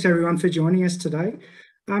 and thanks everyone for joining us today.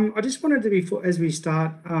 I just wanted to, as we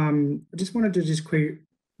start, I just wanted to just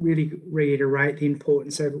really reiterate the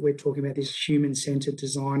importance of we're talking about this human-centered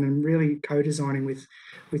design and really co-designing with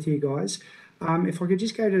you guys. If I could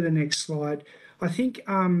just go to the next slide. I think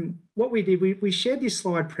what we did, we shared this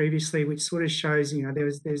slide previously, which sort of shows, you know,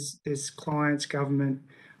 there's clients, government,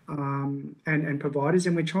 and providers,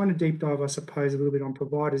 and we're trying to deep dive, I suppose, a little bit on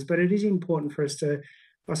providers, but it is important for us to,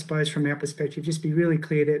 I suppose, from our perspective, just be really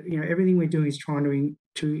clear that, you know, everything we're doing is trying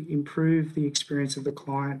to improve the experience of the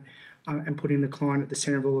client and putting the client at the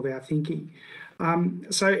centre of all of our thinking.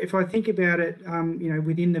 So if I think about it, you know,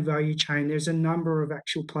 within the value chain, there's a number of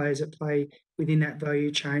actual players that play within that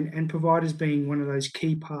value chain, and providers being one of those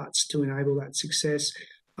key parts to enable that success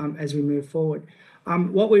as we move forward.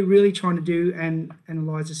 What we're really trying to do, and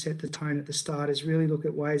Eliza set the tone at the start, is really look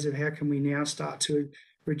at ways of how can we now start to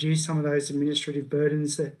reduce some of those administrative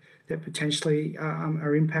burdens that potentially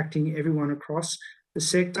are impacting everyone across the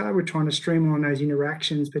sector. We're trying to streamline those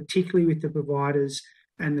interactions, particularly with the providers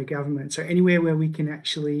and the government. So anywhere where we can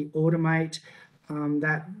actually automate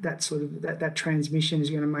that transmission is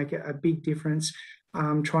going to make a big difference.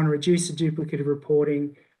 Trying to reduce the duplicative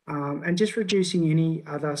reporting and just reducing any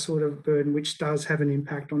other sort of burden which does have an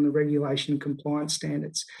impact on the regulation and compliance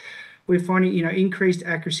standards. We're finding, you know, increased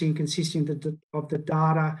accuracy and consistency of the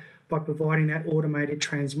data by providing that automated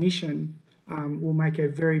transmission will make a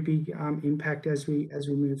very big impact as we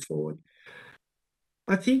move forward.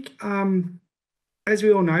 I think, as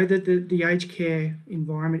we all know, that the aged care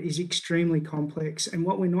environment is extremely complex, and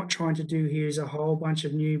what we're not trying to do here is a whole bunch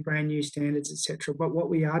of brand new standards, etc. But what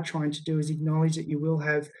we are trying to do is acknowledge that you will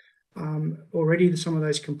have already some of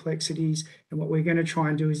those complexities, and what we're going to try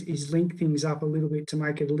and do is link things up a little bit to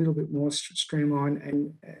make it a little bit more streamlined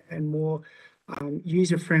and more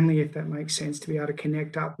user-friendly, if that makes sense, to be able to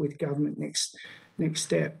connect up with government next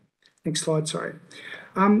step. Next slide, sorry.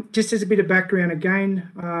 Just as a bit of background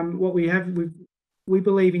again, what we have, we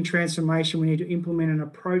believe in transformation. We need to implement an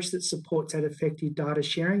approach that supports that effective data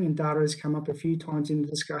sharing, and data has come up a few times in the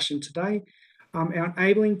discussion today. Our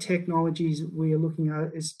enabling technologies we are looking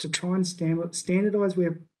at is to try and standardise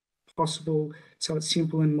where possible so it's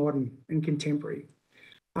simple and modern and contemporary.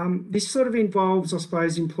 This sort of involves, I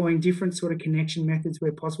suppose, employing different sort of connection methods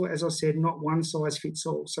where possible. As I said, not one size fits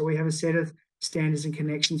all. So we have a set of standards and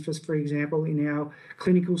connections. For example, in our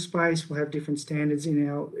clinical space, we'll have different standards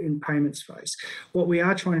in payment space. What we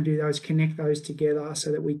are trying to do though is connect those together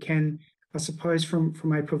so that we can, I suppose,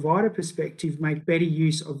 from a provider perspective, make better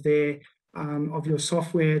use of of your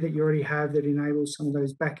software that you already have that enables some of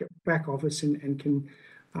those back office and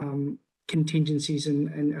contingencies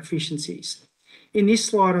and efficiencies. In this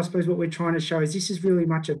slide, I suppose what we're trying to show is this is really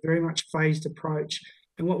very much phased approach.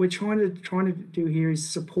 And what we're trying to do here is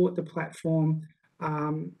support the platform,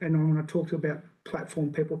 and I want to talk about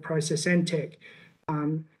platform, people, process, and tech,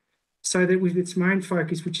 so that with its main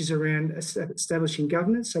focus, which is around establishing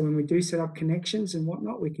governance. So when we do set up connections and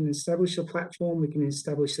whatnot, we can establish the platform, we can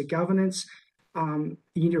establish the governance, the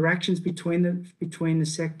interactions between the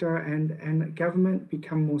sector and government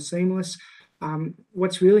become more seamless.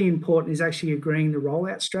 What's really important is actually agreeing the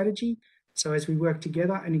rollout strategy. So as we work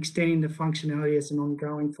together and extending the functionality as an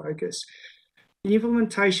ongoing focus. The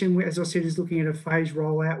implementation, as I said, is looking at a phased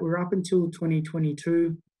rollout. We're up until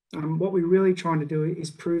 2022. What we're really trying to do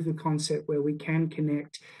is prove the concept where we can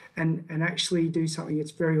connect and actually do something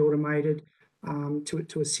that's very automated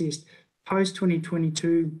to assist. Post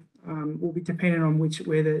 2022 will be dependent on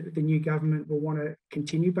where the new government will want to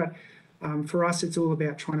continue. But for us, it's all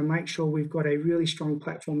about trying to make sure we've got a really strong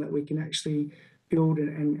platform that we can actually build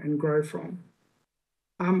and grow from.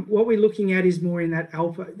 What we're looking at is more in that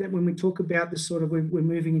alpha, that when we talk about the sort of, we're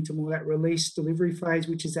moving into more that release delivery phase,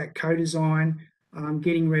 which is that co-design,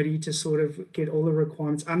 getting ready to sort of get all the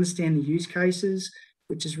requirements, understand the use cases,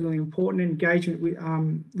 which is really important. Engagement with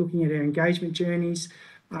looking at our engagement journeys,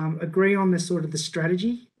 agree on the sort of the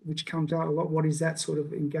strategy, which comes out a lot. What is that sort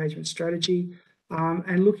of engagement strategy?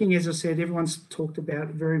 And looking, as I said, everyone's talked about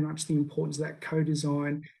very much the importance of that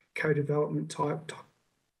co-design, co-development type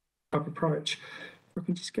approach. If I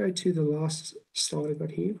can just go to the last slide I've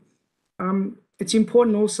got here. It's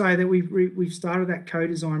important also that we've started that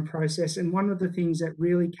co-design process, and one of the things that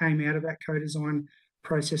really came out of that co-design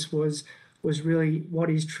process was really what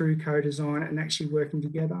is true co-design and actually working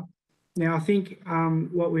together. Now, I think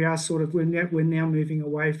what we are we're now moving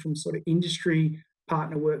away from sort of industry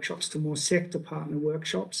partner workshops to more sector partner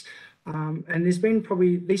workshops. And there's been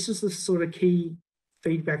this is the sort of key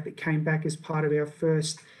feedback that came back as part of our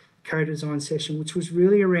first co-design session, which was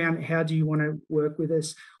really around how do you want to work with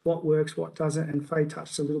us, what works, what doesn't, and Faye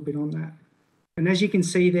touched a little bit on that. And as you can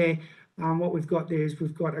see there, what we've got there is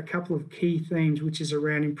we've got a couple of key themes, which is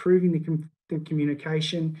around improving the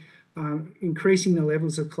communication, increasing the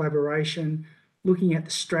levels of collaboration, looking at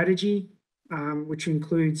the strategy, which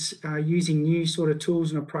includes using new sort of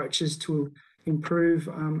tools and approaches to improve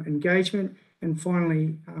engagement, and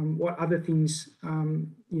finally, what other things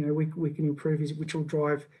we can improve which will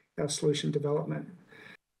drive our solution development.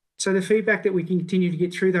 So the feedback that we continue to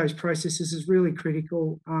get through those processes is really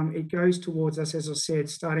critical. It goes towards us, as I said,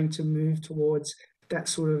 starting to move towards that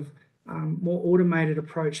sort of more automated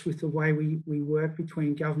approach with the way we work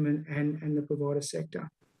between government and the provider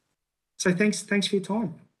sector. So thanks for your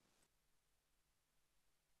time.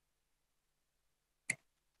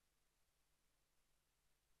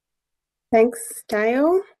 Thanks,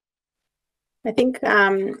 Dale. I think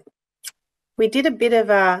we did a bit of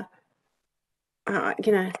a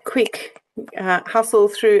quick hustle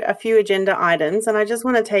through a few agenda items, and I just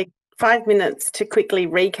want to take 5 minutes to quickly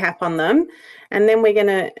recap on them, and then we're going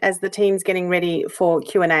to, as the team's getting ready for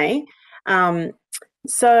Q&A.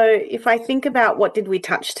 So if I think about what did we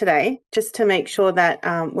touch today, just to make sure that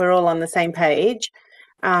we're all on the same page,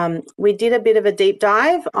 we did a bit of a deep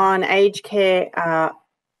dive on aged care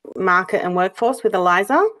market and workforce with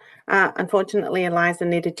Eliza. Unfortunately, Eliza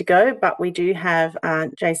needed to go, but we do have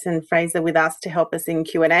Jason Fraser with us to help us in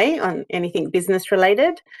Q&A on anything business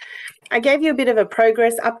related. I gave you a bit of a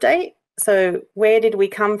progress update. So where did we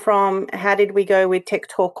come from? How did we go with Tech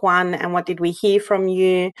Talk 1? And what did we hear from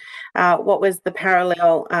you? What was the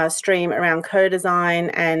parallel stream around co-design?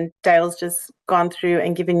 And Dale's just gone through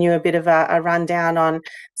and given you a bit of a rundown on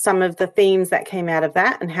some of the themes that came out of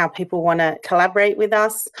that and how people want to collaborate with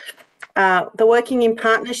us. The working in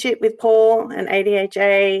partnership with Paul and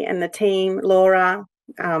ADHA and the team, Laura.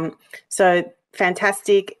 So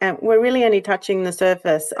fantastic. And we're really only touching the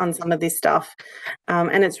surface on some of this stuff.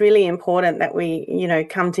 And it's really important that we,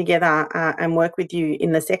 come together and work with you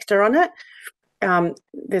in the sector on it.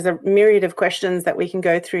 There's a myriad of questions that we can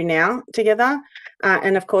go through now together.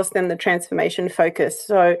 And of course, then the transformation focus.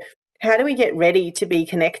 So how do we get ready to be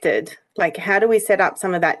connected? Like, how do we set up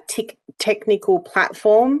some of that technical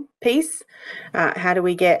platform piece? How do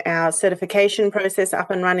we get our certification process up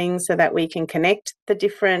and running so that we can connect the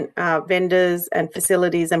different vendors and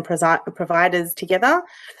facilities and providers together?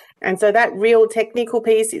 And so that real technical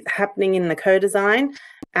piece is happening in the co-design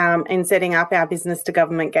and setting up our business to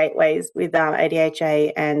government gateways with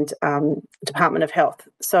ADHA and Department of Health.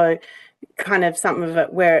 So kind of some of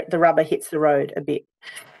it where the rubber hits the road a bit.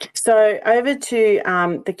 So over to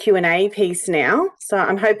the Q&A piece now. So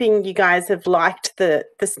I'm hoping you guys have liked the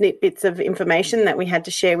snippets of information that we had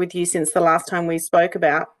to share with you since the last time we spoke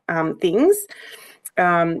about things.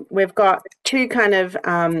 We've got two kind of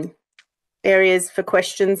areas for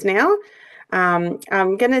questions now.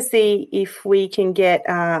 I'm going to see if we can get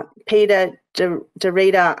Peter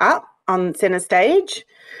DeRita up on centre stage.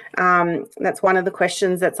 That's one of the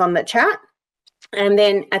questions that's on the chat. And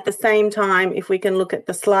then at the same time, if we can look at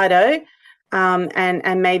the Slido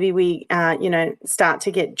and maybe we, start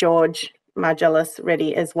to get George Margelis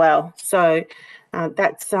ready as well. So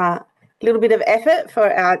that's a little bit of effort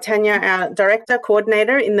for Tanya, our director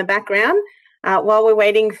coordinator in the background. While we're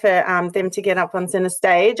waiting for them to get up on centre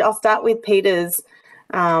stage, I'll start with Peter's.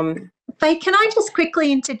 Faye, can I just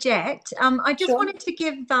quickly interject? I just Sure. wanted to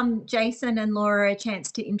give Jason and Laura a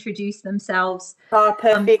chance to introduce themselves. Oh,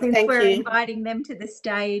 perfect. Since Thank we're you. inviting them to the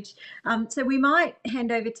stage. So we might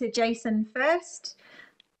hand over to Jason first.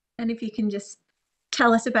 And if you can just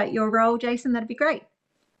tell us about your role, Jason, that'd be great.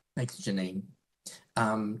 Thanks, Janine.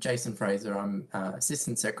 Jason Fraser, I'm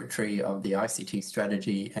Assistant Secretary of the ICT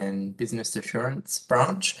Strategy and Business Assurance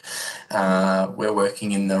branch. We're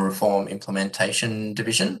working in the Reform Implementation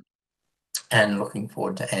Division and looking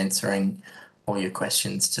forward to answering all your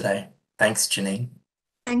questions today. Thanks, Janine.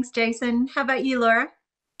 Thanks, Jason. How about you, Laura?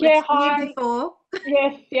 Yeah, We've seen you hi. before.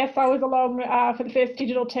 Yes, I was along for the first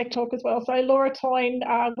Digital Tech Talk as well. So Laura Toyne,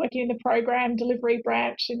 working in the program delivery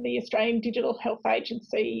branch in the Australian Digital Health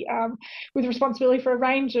Agency, with responsibility for a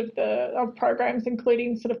range of programs,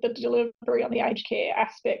 including sort of the delivery on the aged care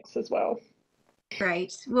aspects as well.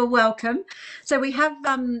 Great. Well, welcome. So we have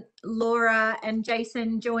Laura and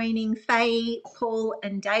Jason joining Faye, Paul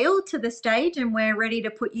and Dale to the stage, and we're ready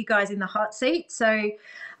to put you guys in the hot seat. So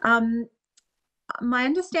my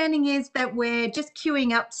understanding is that we're just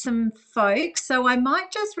queuing up some folks. So I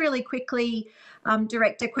might just really quickly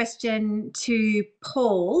direct a question to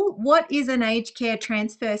Paul. What is an aged care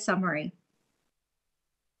transfer summary?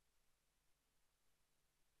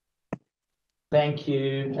 Thank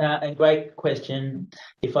you, and great question.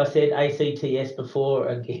 If I said ACTS before,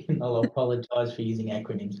 again, I'll apologise for using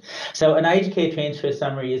acronyms. So an aged care transfer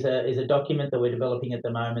summary is a document that we're developing at the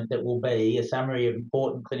moment that will be a summary of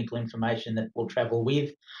important clinical information that will travel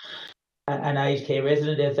with an aged care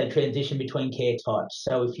resident as they transition between care types.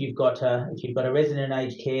 So if you've got a resident in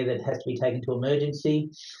aged care that has to be taken to emergency,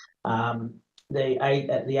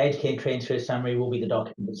 the aged care transfer summary will be the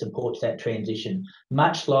document that supports that transition,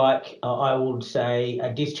 much like I would say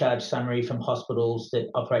a discharge summary from hospitals that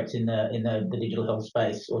operates in the digital health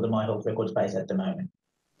space or the My Health Record space at the moment.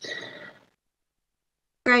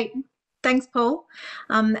 Great. Thanks, Paul.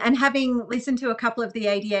 And having listened to a couple of the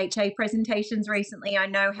ADHA presentations recently, I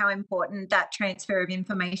know how important that transfer of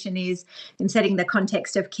information is in setting the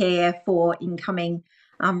context of care for incoming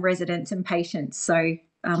residents and patients. So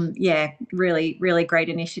yeah, really, really great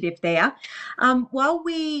initiative there. While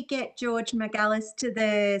we get George McAllis to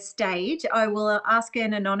the stage, I will ask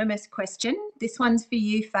an anonymous question. This one's for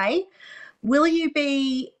you, Faye. Will you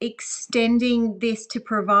be extending this to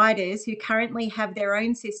providers who currently have their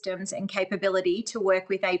own systems and capability to work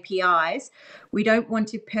with APIs? We don't want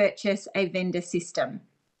to purchase a vendor system.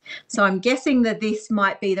 So I'm guessing that this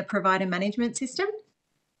might be the provider management system.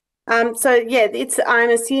 So yeah,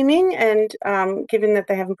 I'm assuming, and given that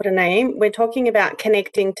they haven't put a name, we're talking about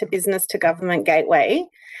connecting to business to government gateway.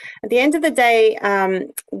 At the end of the day,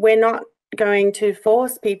 we're not going to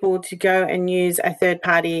force people to go and use a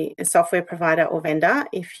third-party software provider or vendor.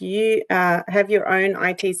 If you have your own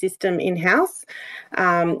IT system in-house,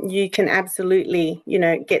 you can absolutely,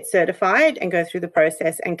 get certified and go through the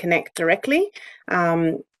process and connect directly.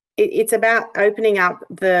 It's about opening up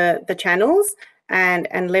the channels and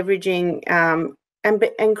leveraging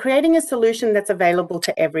and creating a solution that's available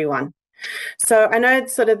to everyone. So I know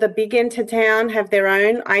sort of the big end to town have their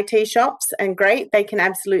own IT shops, and great, they can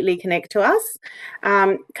absolutely connect to us.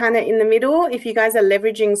 Kind of in the middle, if you guys are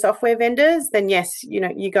leveraging software vendors, then yes,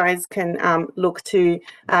 you guys can look to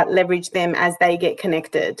leverage them as they get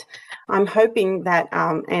connected. I'm hoping that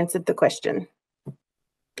answered the question.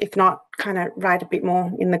 If not, kind of write a bit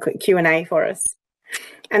more in the Q&A for us.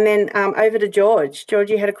 And then over to George. George,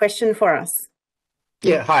 you had a question for us.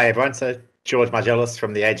 Yeah, hi everyone. So George Margelis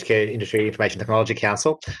from the Aged Care Industry Information Technology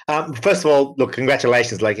Council. First of all, look,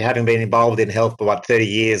 congratulations, like having been involved in health for 30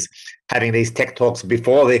 years, having these tech talks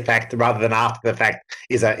before the fact rather than after the fact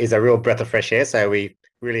is a real breath of fresh air. So we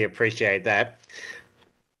really appreciate that.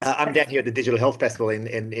 I'm down here at the Digital Health Festival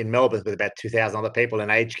in Melbourne with about 2,000 other people, and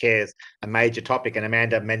aged care is a major topic, and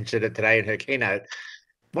Amanda mentioned it today in her keynote.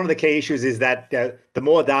 One of the key issues is that the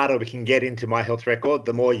more data we can get into My Health Record,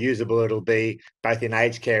 the more usable it'll be both in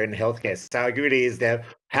aged care and healthcare. So it really is that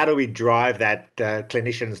how do we drive that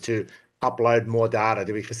clinicians to upload more data?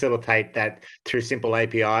 Do we facilitate that through simple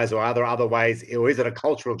APIs or other ways? Or is it a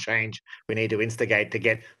cultural change we need to instigate to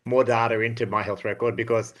get more data into My Health Record?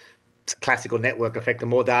 Because it's a classical network effect. The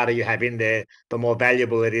more data you have in there, the more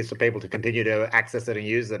valuable it is for people to continue to access it and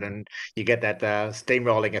use it. And you get that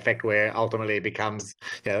steamrolling effect where ultimately it becomes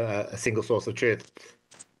a single source of truth.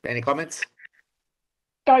 Any comments?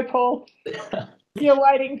 Go, Paul. You're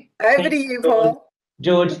waiting. Over to you, Paul.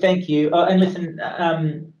 George, thank you. And listen,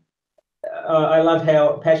 I love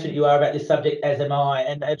how passionate you are about this subject, as am I,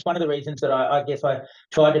 and it's one of the reasons that I guess I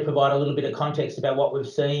tried to provide a little bit of context about what we've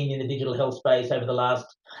seen in the digital health space over the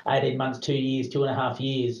last 18 months, 2 years, 2.5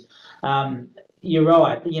 years. You're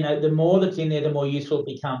right, the more that's in there, the more useful it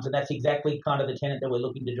becomes, and that's exactly kind of the tenet that we're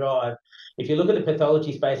looking to drive. If you look at the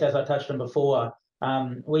pathology space, as I touched on before,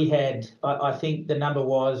 we had, I think the number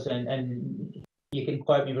was, and you can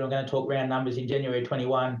quote me, but I'm going to talk round numbers. In January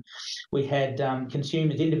 21, we had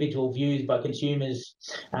consumers, individual views by consumers,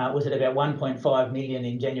 was at about 1.5 million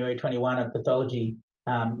in January 21 of pathology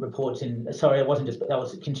reports sorry, it wasn't just, that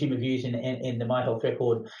was consumer views in the My Health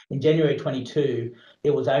Record. In January 22,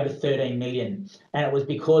 it was over 13 million. And it was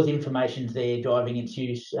because information's there driving its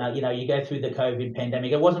use. You go through the COVID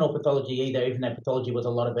pandemic. It wasn't all pathology either, even though pathology was a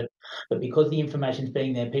lot of it but because the information's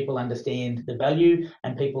being there, people understand the value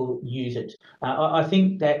and people use it. I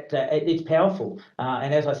think that it's powerful.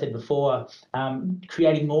 And as I said before,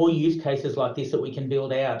 creating more use cases like this that we can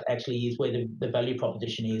build out actually is where the value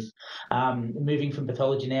proposition is. Moving from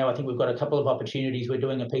pathology now, I think we've got a couple of opportunities. We're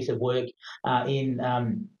doing a piece of work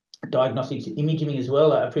in diagnostic imaging as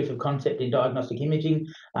well, a proof of concept in diagnostic imaging,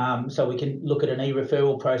 so we can look at an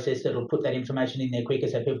e-referral process that'll put that information in there quicker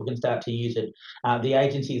so people can start to use it. The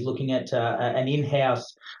agency is looking at an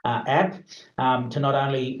in-house app to not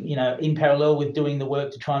only, in parallel with doing the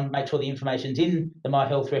work to try and make sure the information's in the My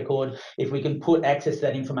Health record, if we can put access to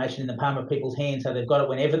that information in the palm of people's hands so they've got it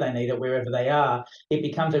whenever they need it, wherever they are, it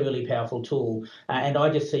becomes a really powerful tool. And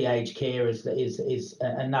I just see aged care as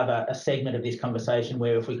another segment of this conversation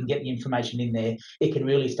where if we can get the information in there, it can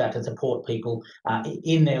really start to support people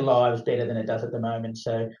in their lives better than it does at the moment.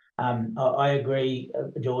 So I agree,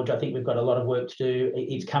 George. I think we've got a lot of work to do.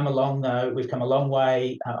 It's come along, though. We've come a long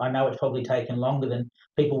way. I know it's probably taken longer than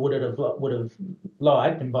people would have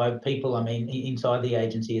liked, and by people I mean inside the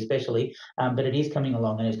agency especially. But it is coming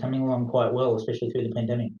along, and it's coming along quite well, especially through the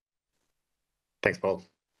pandemic. Thanks, Paul.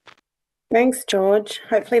 Thanks, George.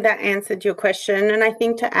 Hopefully that answered your question. And I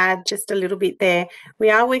think to add just a little bit there, we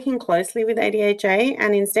are working closely with ADHA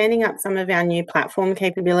and in standing up some of our new platform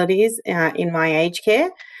capabilities in My Aged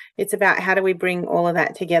Care. It's about how do we bring all of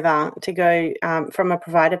that together to go from a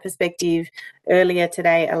provider perspective. Earlier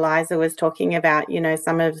today, Eliza was talking about,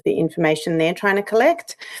 some of the information they're trying to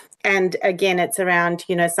collect. And again, it's around,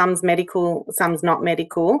 some's medical, some's not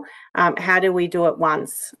medical. How do we do it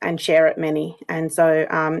once and share it many? And so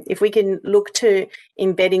if we can look to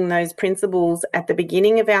embedding those principles at the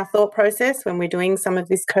beginning of our thought process when we're doing some of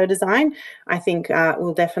this co-design, I think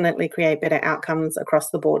we'll definitely create better outcomes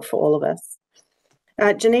across the board for all of us.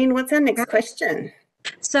 Janine, what's our next question?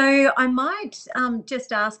 So I might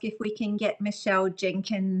just ask if we can get Michelle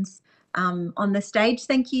Jenkins on the stage.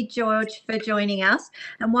 Thank you, George, for joining us.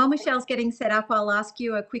 And while Michelle's getting set up, I'll ask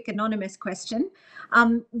you a quick anonymous question.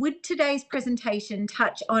 Would today's presentation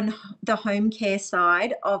touch on the home care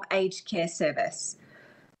side of aged care service?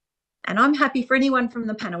 And I'm happy for anyone from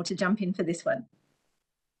the panel to jump in for this one.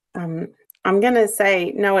 I'm going to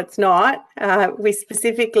say, no, it's not. We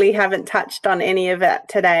specifically haven't touched on any of it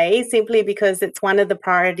today, simply because it's one of the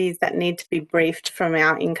priorities that need to be briefed from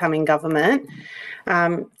our incoming government.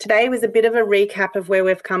 Today was a bit of a recap of where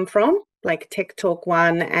we've come from, like Tech Talk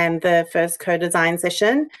 1 and the first co-design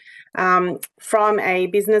session. From a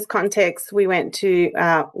business context, we went to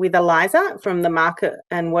with Eliza from the market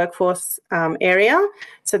and workforce area.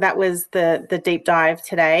 So that was the deep dive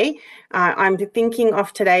today. I'm thinking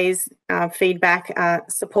of today's feedback.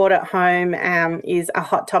 Support at home is a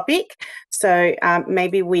hot topic. So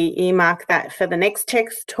maybe we earmark that for the next Tech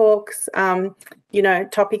Talks,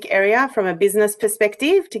 topic area from a business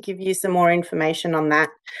perspective to give you some more information on that.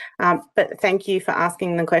 But thank you for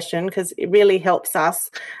asking the question, because it really helps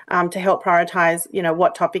us to help prioritise,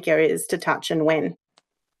 what topic areas to touch and when.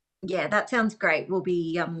 Yeah, that sounds great. We'll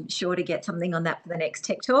be sure to get something on that for the next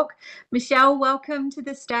Tech Talk. Michelle, welcome to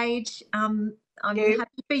the stage. I'm happy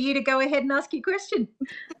for you to go ahead and ask your question.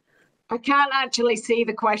 I can't actually see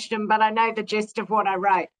the question, but I know the gist of what I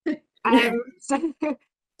wrote.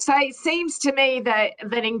 So it seems to me that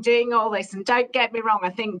in doing all this, and don't get me wrong,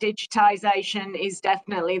 I think digitisation is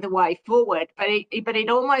definitely the way forward, but it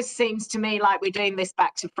almost seems to me like we're doing this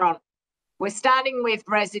back to front. We're starting with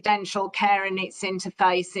residential care and its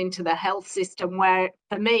interface into the health system, where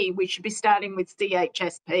for me, we should be starting with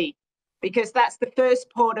CHSP, because that's the first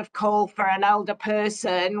port of call for an older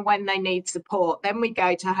person when they need support. Then we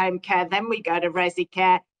go to home care, then we go to resi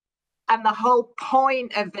care. And the whole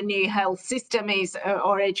point of the new health system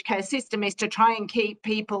or aged care system is to try and keep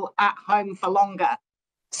people at home for longer.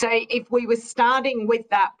 So if we were starting with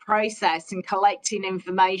that process and collecting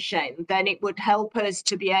information, then it would help us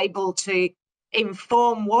to be able to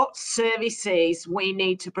inform what services we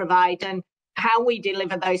need to provide and how we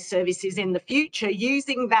deliver those services in the future,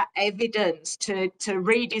 using that evidence to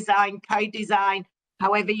redesign, co-design,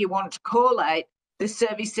 however you want to call it, the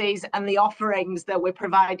services and the offerings that we're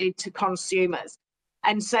provided to consumers.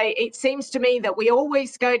 And so it seems to me that we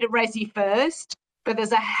always go to resi first, but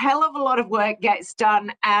there's a hell of a lot of work gets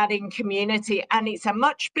done out in community, and it's a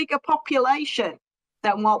much bigger population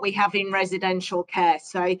than what we have in residential care.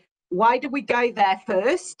 So why do we go there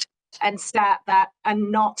first and start that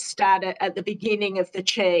and not start it at the beginning of the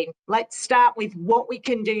chain? Let's start with what we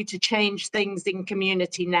can do to change things in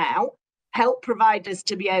community now, help providers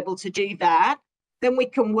to be able to do that. Then we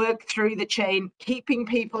can work through the chain, keeping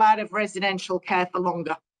people out of residential care for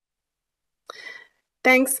longer.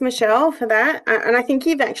 Thanks, Michelle, for that. And I think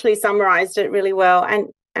you've actually summarised it really well.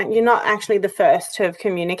 And you're not actually the first to have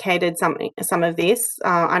communicated some of this.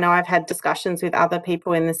 I know I've had discussions with other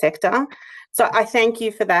people in the sector. So I thank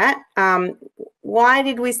you for that. Why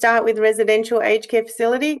did we start with residential aged care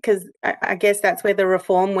facility? Because I guess that's where the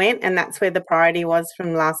reform went, and that's where the priority was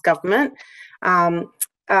from last government.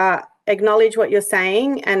 Acknowledge what you're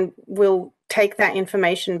saying, and we'll take that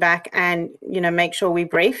information back and, you know, make sure we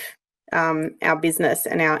brief our business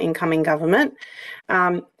and our incoming government.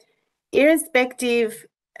 Irrespective,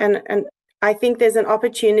 and I think there's an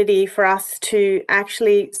opportunity for us to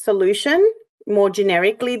actually solution more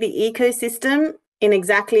generically the ecosystem in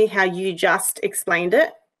exactly how you just explained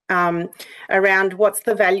it, around what's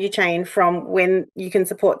the value chain from when you can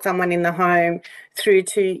support someone in the home through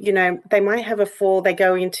to, you know, they might have a fall, they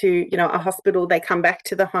go into, you know, a hospital, they come back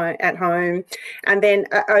to the home at home, and then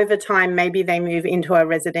over time maybe they move into a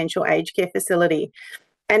residential aged care facility.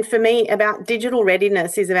 And for me, about digital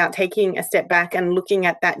readiness is about taking a step back and looking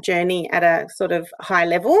at that journey at a sort of high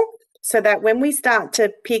level, so that when we start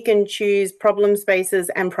to pick and choose problem spaces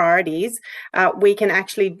and priorities, we can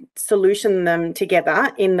actually solution them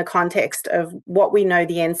together in the context of what we know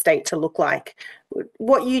the end state to look like.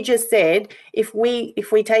 What you just said, if we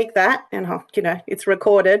take that, and you know, it's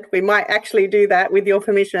recorded, we might actually do that with your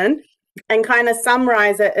permission, and kind of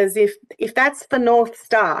summarize it as if that's the North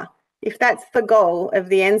Star, if that's the goal of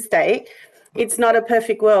the end state, it's not a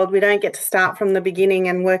perfect world. We don't get to start from the beginning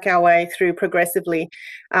and work our way through progressively.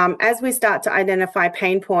 As we start to identify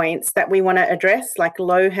pain points that we want to address, like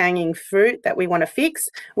low-hanging fruit that we want to fix,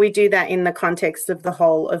 we do that in the context of the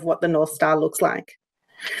whole of what the North Star looks like.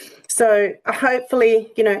 So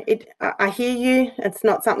hopefully, you know, I hear you. It's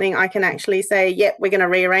not something I can actually say, yep, we're going to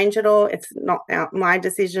rearrange it all. It's not my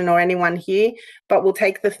decision or anyone here, but we'll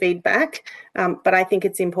take the feedback. But I think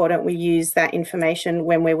it's important we use that information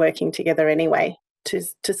when we're working together anyway to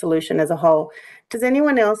solution as a whole. Does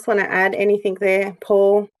anyone else want to add anything there?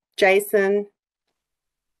 Paul, Jason?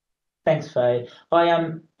 Thanks, Faye.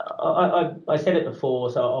 I said it before,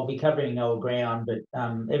 so I'll be covering old ground, but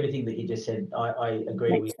everything that you just said, I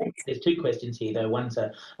agree with. There's two questions here, though. One's an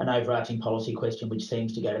overarching policy question, which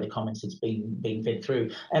seems to go to the comments that's being fed through,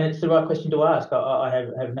 and it's the right question to ask. I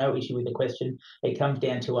have no issue with the question. It comes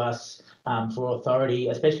down to us for authority,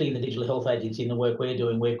 especially in the Digital Health Agency and the work we're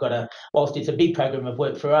doing. We've got whilst it's a big program of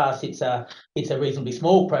work for us, it's a reasonably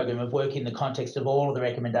small program of work in the context of all of the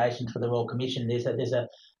recommendations for the Royal Commission. There's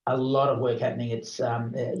a lot of work happening. It's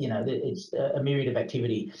you know, it's a myriad of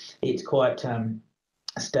activity. It's quite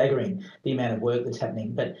staggering, the amount of work that's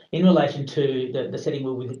happening. But in relation to the setting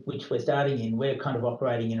which we're starting in, we're kind of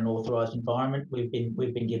operating in an authorised environment. We've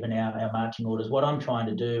been given our marching orders. What I'm trying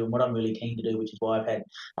to do, and what I'm really keen to do, which is why I've had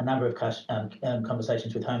a number of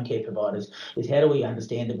conversations with home care providers, is how do we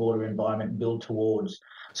understand the broader environment and build towards,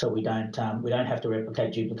 so we don't have to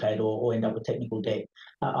replicate, duplicate, or end up with technical debt.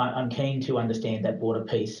 I'm keen to understand that broader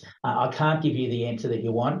piece. I can't give you the answer that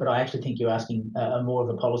you want, but I actually think you're asking more of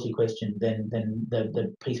a policy question than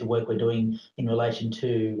the piece of work we're doing in relation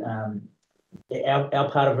to our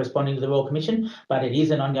part of responding to the Royal Commission. But it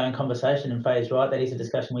is an ongoing conversation, and Faye's right, that is a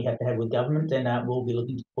discussion we have to have with government, and we'll be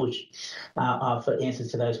looking to push for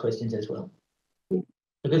answers to those questions as well.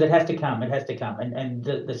 Because it has to come, and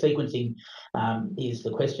the sequencing is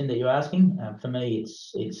the question that you're asking. For me,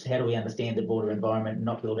 it's how do we understand the broader environment and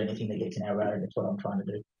not build anything that gets in our road. That's what I'm trying to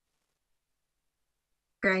do.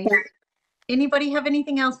 Great. Anybody have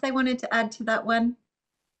anything else they wanted to add to that one?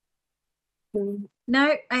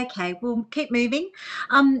 No? Okay, we'll keep moving.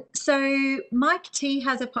 So Mike T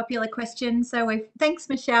has a popular question. Thanks,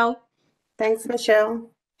 Michelle. Thanks,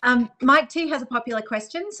 Michelle. Mike T has a popular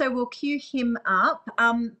question, so we'll queue him up.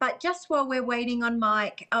 But just while we're waiting on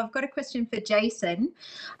Mike, I've got a question for Jason.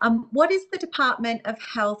 What is the Department of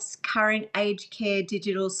Health's current aged care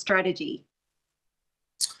digital strategy?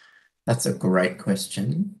 That's a great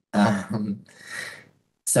question.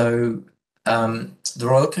 So the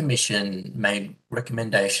Royal Commission made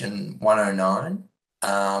recommendation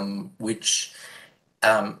 109, which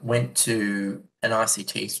went to an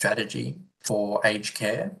ICT strategy for aged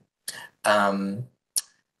care.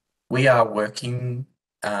 We are working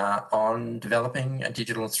on developing a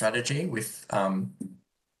digital strategy with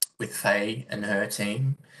Faye and her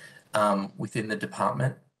team within the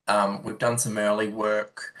department. We've done some early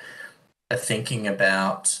work thinking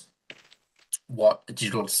about what a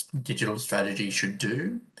digital strategy should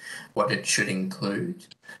do, what it should include.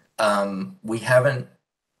 We haven't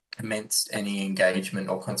commenced any engagement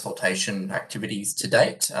or consultation activities to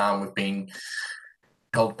date. We've been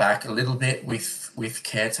held back a little bit with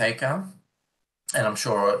Caretaker, and I'm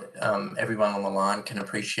sure everyone on the line can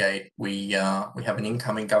appreciate, we have an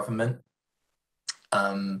incoming government.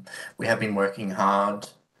 We have been working hard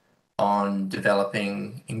on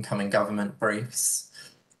developing incoming government briefs.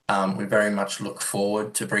 We very much look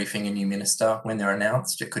forward to briefing a new minister when they're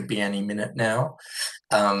announced. It could be any minute now.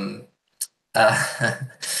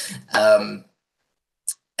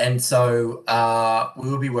 And so we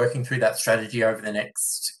will be working through that strategy over the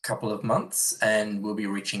next couple of months, and we'll be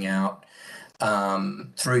reaching out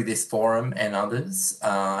through this forum and others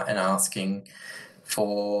and asking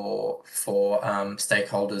for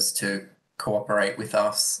stakeholders to cooperate with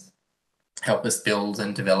us, help us build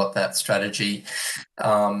and develop that strategy,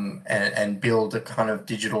 and build a kind of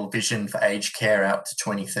digital vision for aged care out to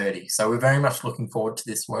 2030. So we're very much looking forward to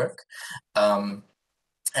this work,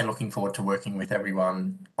 and looking forward to working with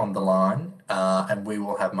everyone on the line. And we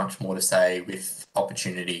will have much more to say with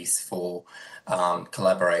opportunities for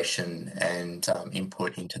collaboration and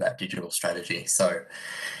input into that digital strategy. So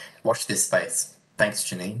watch this space. Thanks,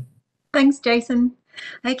 Janine. Thanks, Jason.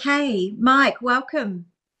 Okay, Mike, welcome.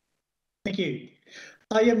 Thank you.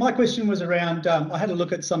 Yeah, my question was around, I had a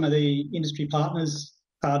look at some of the industry partners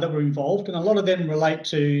that were involved, and a lot of them relate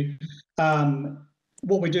to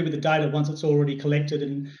what we do with the data once it's already collected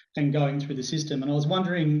and going through the system. And I was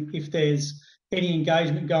wondering if there's any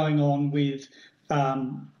engagement going on with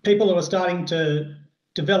people who are starting to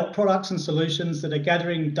develop products and solutions that are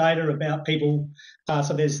gathering data about people.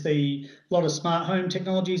 So there's a lot of smart home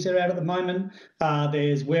technologies that are out at the moment.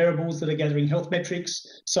 There's wearables that are gathering health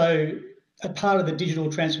metrics. So a part of the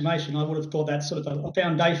digital transformation, I would have thought that sort of a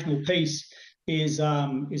foundational piece is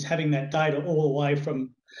having that data all the way from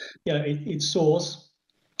its source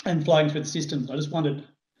and flowing through the systems. I just wondered,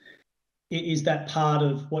 is that part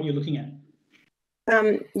of what you're looking at?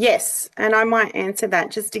 Yes, and I might answer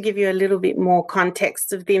that just to give you a little bit more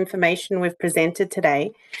context of the information we've presented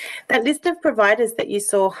today. That list of providers that you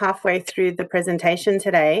saw halfway through the presentation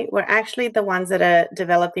today were actually the ones that are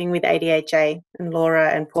developing with ADHA, and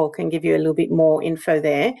Laura and Paul can give you a little bit more info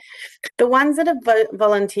there. The ones that have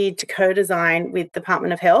volunteered to co-design with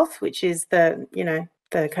Department of Health, which is the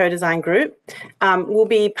co-design group, we'll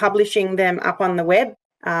be publishing them up on the web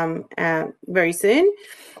very soon.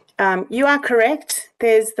 You are correct.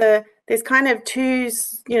 There's kind of two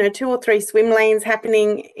or three swim lanes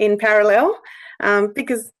happening in parallel,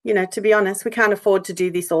 because to be honest, we can't afford to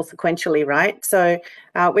do this all sequentially, right? So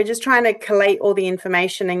we're just trying to collate all the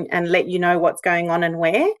information and let you know what's going on and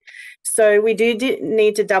where. So we do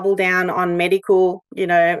need to double down on medical,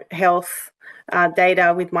 health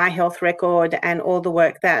data with My Health Record and all the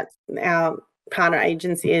work that our partner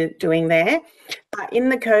agency are doing there. In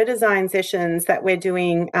the co-design sessions that we're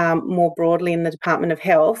doing more broadly in the Department of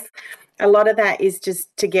Health, a lot of that is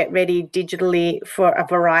just to get ready digitally for a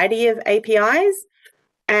variety of APIs.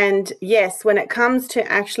 And yes, when it comes to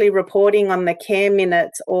actually reporting on the care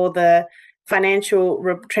minutes or the financial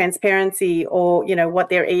transparency or, what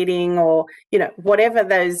they're eating or, whatever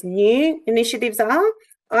those new initiatives are,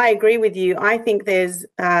 I agree with you. I think there's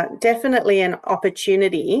definitely an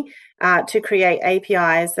opportunity to create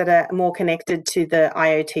APIs that are more connected to the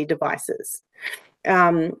IoT devices.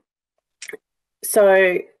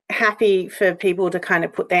 So happy for people to kind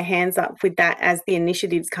of put their hands up with that as the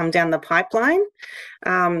initiatives come down the pipeline.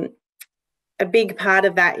 A big part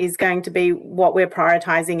of that is going to be what we're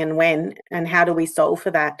prioritising and when, and how do we solve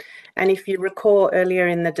for that. And if you recall earlier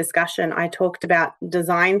in the discussion, I talked about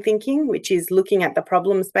design thinking, which is looking at the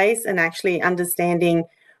problem space and actually understanding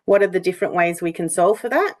what are the different ways we can solve for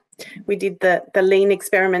that. We did the lean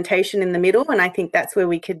experimentation in the middle, and I think that's where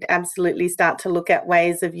we could absolutely start to look at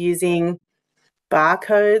ways of using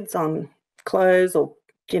barcodes on clothes or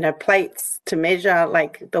plates to measure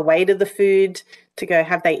like the weight of the food, to go,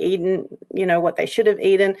 have they eaten what they should have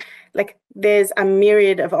eaten. Like there's a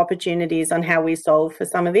myriad of opportunities on how we solve for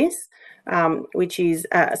some of this, which is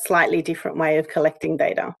a slightly different way of collecting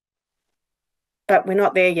data. But we're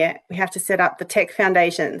not there yet. We have to set up the tech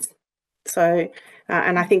foundations. So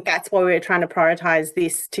and I think that's why we're trying to prioritize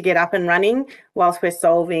this to get up and running whilst we're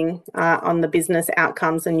solving on the business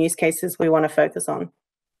outcomes and use cases we want to focus on.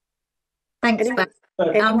 Thanks.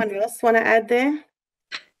 Anyone else want to add there?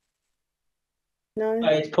 No?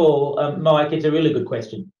 It's Paul. Mike, it's a really good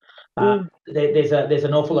question. There's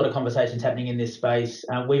an awful lot of conversations happening in this space.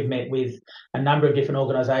 We've met with a number of different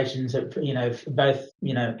organisations that, both,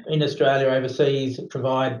 in Australia, overseas,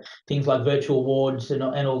 provide things like virtual wards and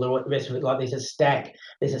all the rest of it. Like there's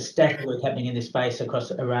a stack of work happening in this space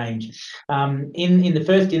across a range. In the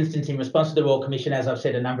first instance, in response to the Royal Commission, as I've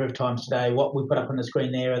said a number of times today, what we put up on the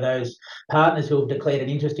screen there are those partners who have declared an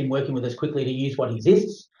interest in working with us quickly to use what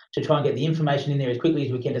exists. to try and get the information in there as quickly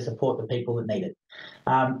as we can to support the people that need it.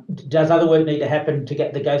 Does other work need to happen to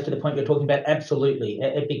get that goes to the point you're talking about? Absolutely.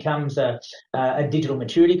 It becomes a digital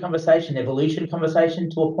maturity conversation, evolution conversation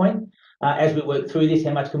to a point. As we work through this,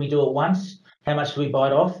 how much can we do at once? How much do we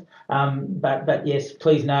bite off? But yes,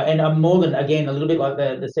 please know. And I'm more than, again, a little bit like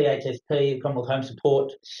the CHSP, the Commonwealth Home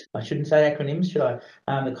Support. I shouldn't say acronyms, should I?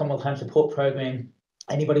 The Commonwealth Home Support Program.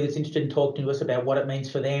 Anybody that's interested in talking to us about what it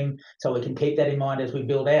means for them, so we can keep that in mind as we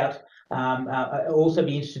build out. I'd also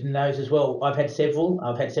be interested in those as well. I've had several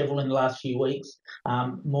in the last few weeks.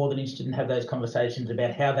 More than interested in have those conversations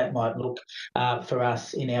about how that might look for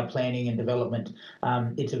us in our planning and development.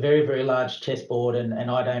 It's a very, very large chessboard,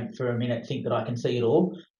 and I don't for a minute think that I can see it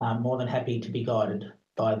all. I'm more than happy to be guided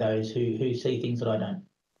by those who see things that I don't.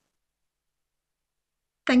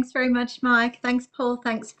 Thanks very much, Mike. Thanks, Paul.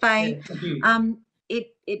 Thanks, Faye. Yeah, thank you.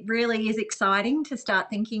 It really is exciting to start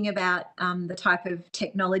thinking about the type of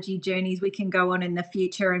technology journeys we can go on in the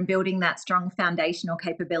future, and building that strong foundational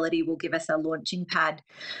capability will give us a launching pad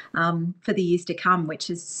for the years to come, which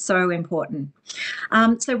is so important.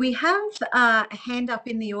 So we have a hand up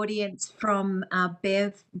in the audience from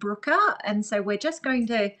Bev Brooker, and so we're just going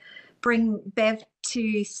to bring Bev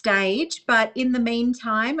to stage. But in the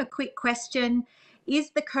meantime, a quick question.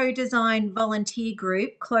 Is the co-design volunteer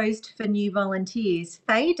group closed for new volunteers?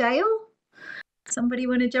 Faye, Dale, somebody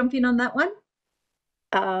want to jump in on that one?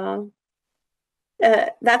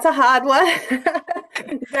 That's a hard one.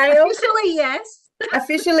 Dale? Officially, yes.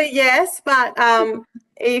 Officially, yes. But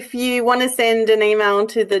if you want to send an email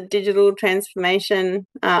to the Digital Transformation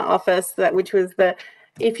Office,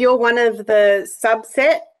 if you're one of the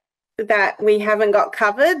subset that we haven't got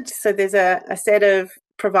covered, so there's a set of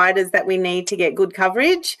providers that we need to get good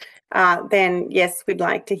coverage, then yes, we'd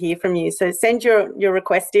like to hear from you. So send your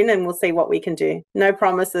request in and we'll see what we can do. No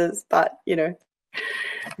promises, but you know.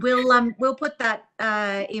 We'll put that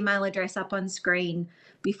email address up on screen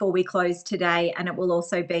before we close today, and it will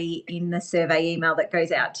also be in the survey email that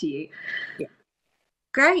goes out to you. Yeah.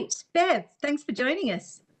 Great. Bev, thanks for joining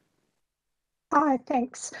us. Hi,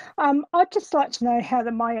 thanks. I'd just like to know how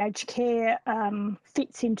the My Aged Care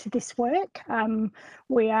fits into this work.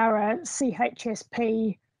 We are a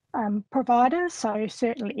CHSP provider, so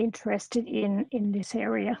certainly interested in this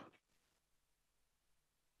area.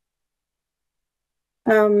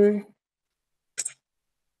 My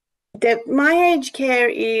Aged Care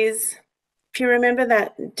is, if you remember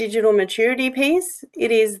that digital maturity piece,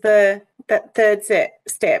 it is that third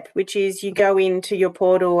step, which is you go into your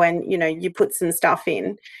portal and you put some stuff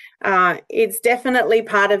in. It's definitely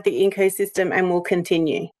part of the ecosystem and will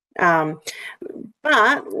continue.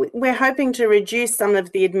 But we're hoping to reduce some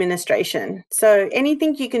of the administration. So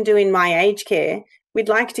anything you can do in My Aged Care, we'd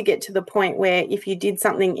like to get to the point where if you did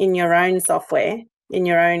something in your own software, in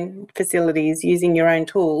your own facilities, using your own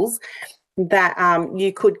tools, that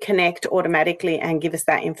you could connect automatically and give us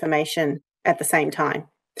that information at the same time.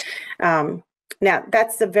 Now,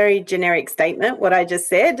 that's a very generic statement, what I just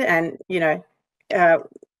said. And,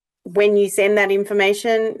 when you send that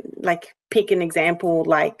information, like pick an example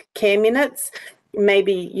like care minutes,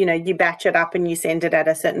 maybe, you batch it up and you send it at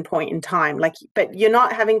a certain point in time. But you're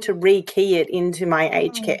not having to rekey it into My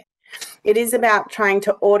Aged Care. It is about trying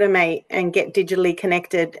to automate and get digitally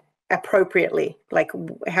connected appropriately, like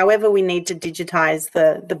however we need to digitize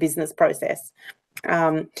the business process.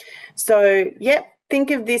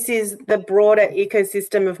 Think of this as the broader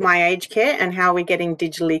ecosystem of My Aged Care and how we're getting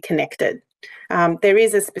digitally connected. There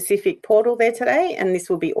is a specific portal there today, and this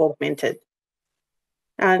will be augmented.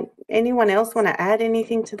 Anyone else want to add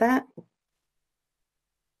anything to that?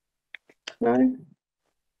 No?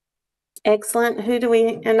 Excellent.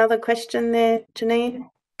 Another question there, Janine?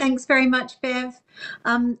 Thanks very much, Bev.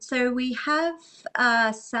 So we have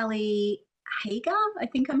Sally Hager, I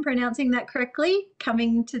think I'm pronouncing that correctly,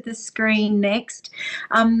 coming to the screen next.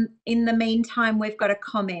 In the meantime, we've got a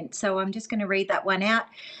comment, so I'm just going to read that one out.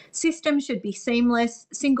 System should be seamless,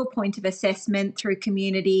 single point of assessment through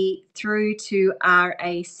community through to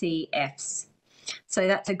RACFs. So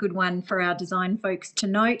that's a good one for our design folks to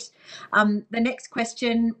note. The next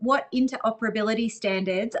question, what interoperability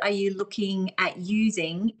standards are you looking at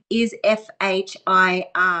using? Is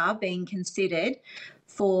FHIR being considered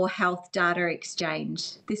for health data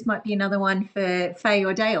exchange? This might be another one for Faye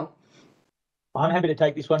or Dale. I'm happy to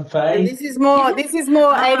take this one, Faye. This is more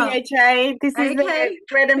ADHA. This is the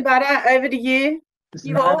bread and butter. Over to you.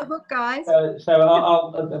 You've got the book, guys. So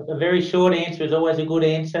a very short answer is always a good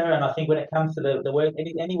answer, and I think when it comes to the work,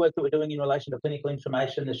 any work that we're doing in relation to clinical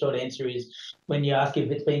information, the short answer is, when you ask if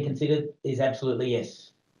it's being considered, is absolutely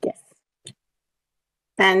yes. Yes.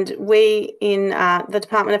 And we in the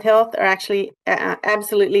Department of Health are actually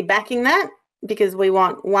absolutely backing that, because we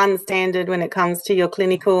want one standard when it comes to your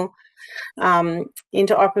clinical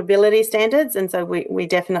interoperability standards. And so we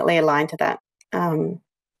definitely align to that.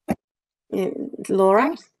 Laura,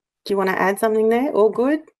 Great. do you want to add something there? All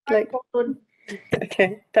good? All good.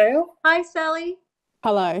 Okay. Dale? Hi, Sally.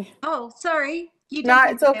 Hello. Oh, sorry. You No, jump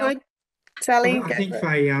in, it's all Dale. good. Sally, I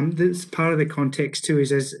think this part of the context too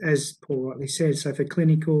is as Paul rightly said. So for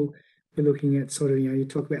clinical, we're looking at sort of, you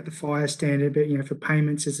talk about the FHIR standard, but for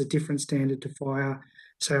payments, it's a different standard to FHIR.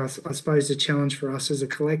 So I suppose the challenge for us as a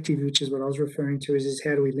collective, which is what I was referring to, is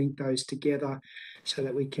how do we link those together so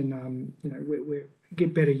that we can, we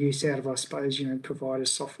get better use out of, I suppose,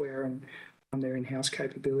 providers' software and their in-house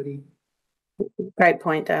capability. Great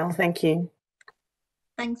point, Dale. Thank you.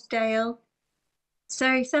 Thanks, Dale.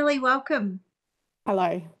 So, Sally, welcome.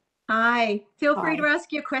 Hello. Hi. Feel free Hi. to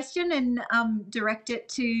ask your question and direct it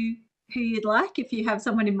to who you'd like if you have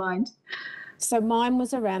someone in mind. So mine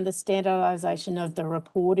was around the standardisation of the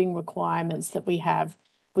reporting requirements that we have.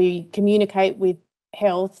 We communicate with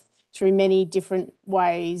health through many different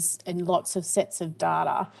ways and lots of sets of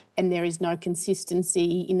data, and there is no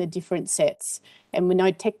consistency in the different sets. And we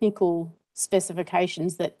know technical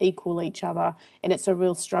specifications that equal each other, and it's a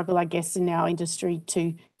real struggle, I guess, in our industry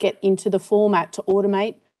to get into the format to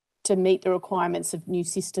automate to meet the requirements of new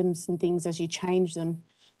systems and things as you change them.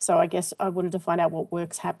 So I guess I wanted to find out what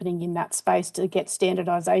work's happening in that space to get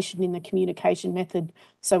standardisation in the communication method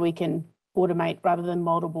so we can automate rather than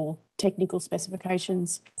multiple technical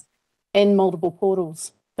specifications and multiple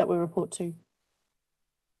portals that we report to.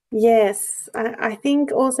 Yes, I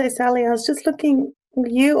think also, Sally, I was just looking, were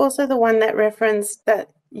you also the one that referenced that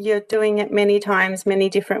you're doing it many times, many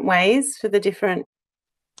different ways for the different?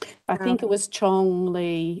 I think it was Chong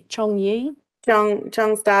Yi.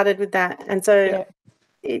 Chong started with that. And so,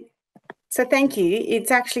 so thank you.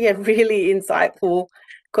 It's actually a really insightful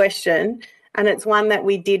question. And it's one that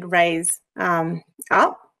we did raise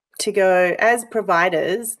up to go as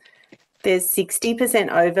providers. There's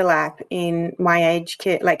 60% overlap in my aged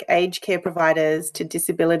care, like aged care providers to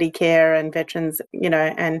disability care and veterans,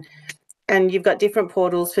 and you've got different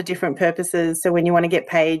portals for different purposes. So when you want to get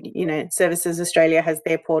paid, Services Australia has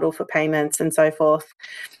their portal for payments and so forth.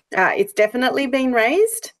 It's definitely been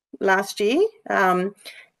raised last year.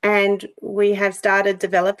 And we have started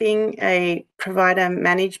developing a provider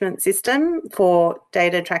management system for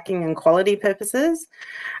data tracking and quality purposes.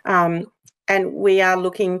 And we are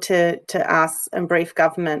looking to ask and brief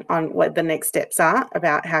government on what the next steps are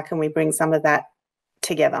about how can we bring some of that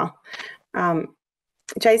together.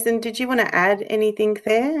 Jason, did you want to add anything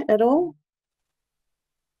there at all?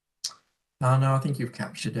 No, I think you've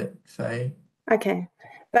captured it, Faye. Okay,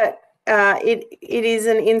 but it is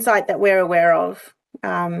an insight that we're aware of,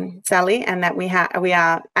 Sally, and that we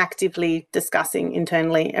are actively discussing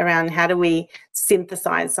internally around how do we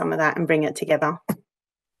synthesize some of that and bring it together.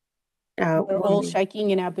 We're all shaking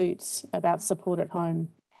in our boots about support at home.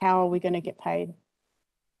 How are we going to get paid?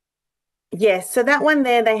 Yes, so that one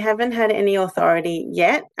there, they haven't had any authority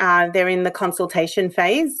yet. They're in the consultation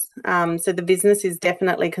phase. So the business is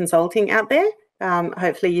definitely consulting out there.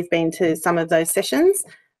 Hopefully you've been to some of those sessions.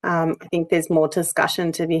 I think there's more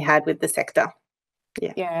discussion to be had with the sector.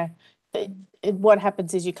 Yeah. What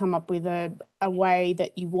happens is you come up with a way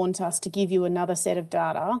that you want us to give you another set of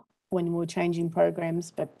data when we're changing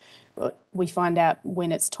programs, but we find out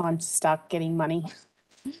when it's time to start getting money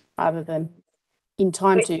rather than in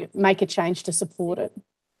time to make a change to support it.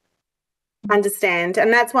 Understand,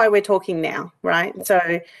 and that's why we're talking now, right?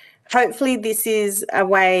 So hopefully this is a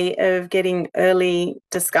way of getting early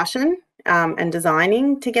discussion and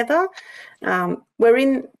designing together. We're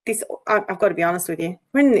in this, I've got to be honest with you,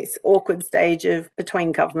 we're in this awkward stage of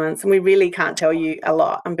between governments and we really can't tell you a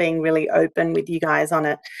lot. I'm being really open with you guys on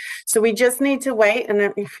it. So we just need to wait,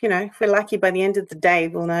 and if we're lucky, by the end of the day,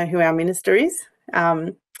 we'll know who our minister is.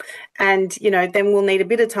 And, then we'll need a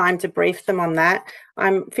bit of time to brief them on that.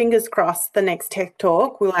 I'm fingers crossed the next Tech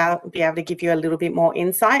Talk will be able to give you a little bit more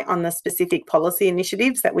insight on the specific policy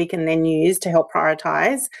initiatives that we can then use to help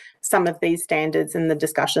prioritise some of these standards and the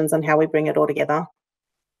discussions on how we bring it all together.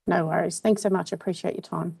 No worries. Thanks so much. I appreciate your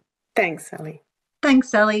time. Thanks, Sally. Thanks,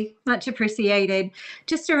 Sally. Much appreciated.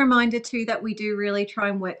 Just a reminder too that we do really try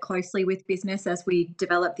and work closely with business as we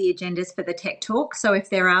develop the agendas for the Tech Talk. So if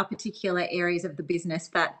there are particular areas of the business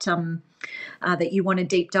that that you want to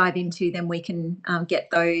deep dive into, then we can get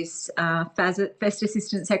those First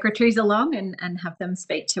Assistant Secretaries along and have them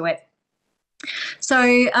speak to it.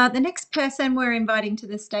 So the next person we're inviting to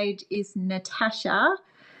the stage is Natasha.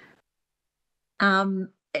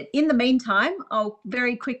 in the meantime, I'll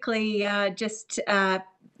very quickly just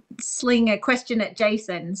sling a question at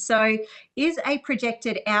Jason. So, is a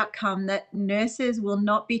projected outcome that nurses will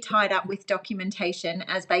not be tied up with documentation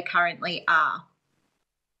as they currently are?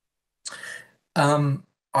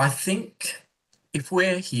 I think if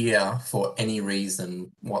we're here for any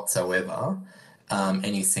reason whatsoever,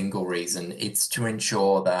 any single reason, it's to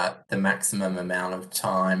ensure that the maximum amount of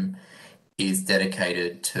time is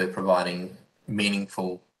dedicated to providing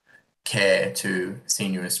meaningful care to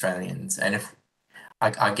senior Australians. And if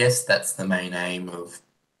I guess that's the main aim of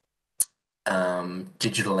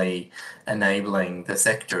digitally enabling the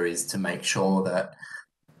sector, is to make sure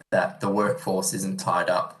that the workforce isn't tied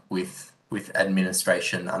up with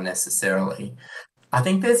administration unnecessarily. I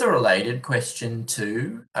think there's a related question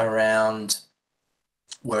too around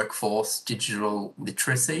workforce digital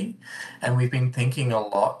literacy, and we've been thinking a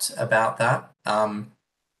lot about that.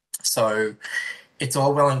 So it's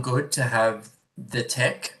all well and good to have the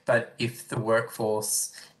tech, but if the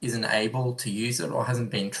workforce isn't able to use it or hasn't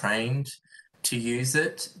been trained to use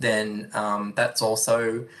it, then that's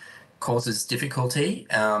also causes difficulty.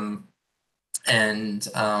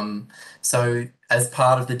 So as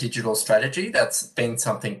part of the digital strategy, that's been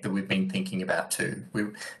something that we've been thinking about too.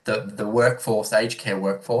 The workforce, aged care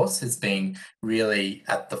workforce, has been really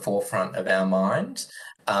at the forefront of our mind,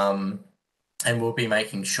 and we'll be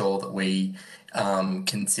making sure that we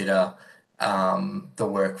consider the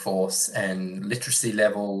workforce and literacy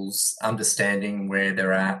levels, understanding where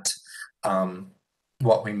they're at,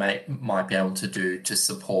 what we might be able to do to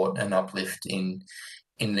support an uplift in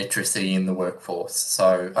literacy in the workforce.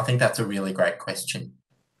 So I think that's a really great question.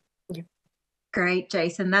 Great,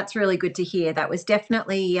 Jason. That's really good to hear. That was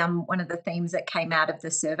definitely one of the themes that came out of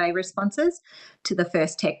the survey responses to the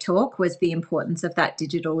first Tech Talk, was the importance of that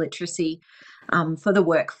digital literacy for the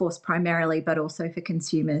workforce primarily, but also for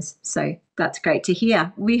consumers. So that's great to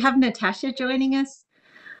hear. We have Natasha joining us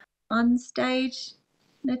on stage.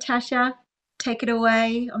 Natasha, take it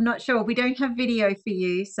away. I'm not sure. We don't have video for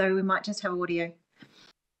you, so we might just have audio.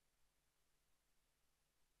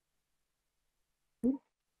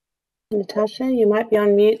 Natasha, you might be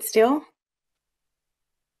on mute still.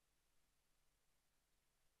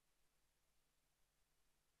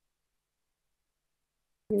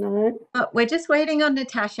 No. We're just waiting on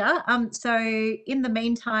Natasha. So in the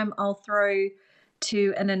meantime, I'll throw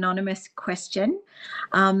to an anonymous question.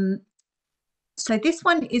 So this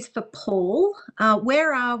one is for Paul.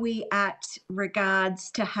 Where are we at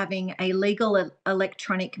regards to having a legal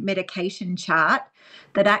electronic medication chart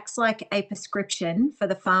that acts like a prescription for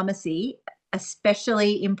the pharmacy,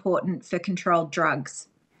 especially important for controlled drugs?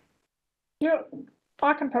 Yeah,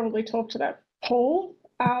 I can probably talk to that, Paul.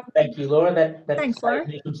 Thank you, Laura. Thanks, Laura.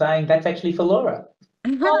 I'm saying that's actually for Laura.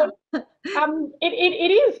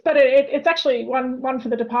 It is, but it's actually one for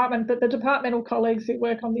the department. But the departmental colleagues who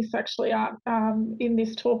work on this actually aren't in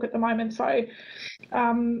this talk at the moment. So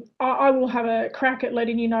I will have a crack at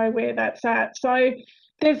letting you know where that's at. So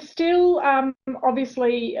there's still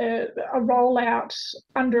obviously a rollout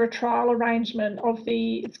under a trial arrangement of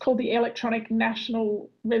it's called the Electronic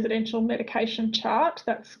National Residential Medication Chart.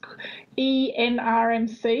 That's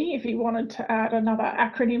ENRMC, if you wanted to add another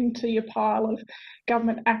acronym to your pile of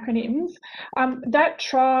government acronyms. That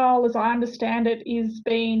trial, as I understand it, is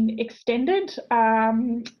being extended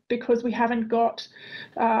because we haven't got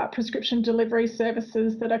prescription delivery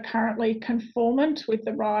services that are currently conformant with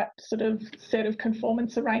the right sort of set of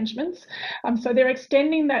conformance arrangements. So they're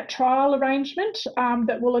extending that trial arrangement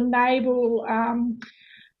that will enable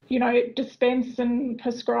dispense and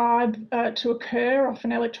prescribe to occur off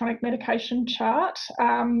an electronic medication chart.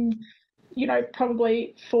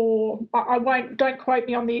 Probably for, don't quote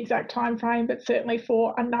me on the exact time frame, but certainly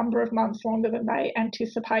for a number of months longer than they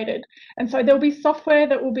anticipated. And so there'll be software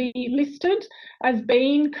that will be listed as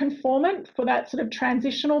being conformant for that sort of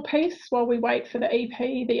transitional piece while we wait for the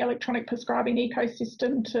EP, the electronic prescribing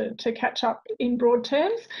ecosystem, to catch up in broad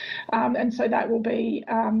terms. And so that will be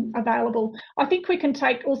available. I think we can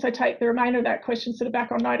also take the remainder of that question sort of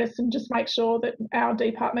back on notice and just make sure that our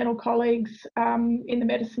departmental colleagues in the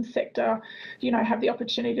medicine sector have the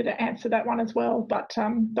opportunity to answer that one as well. But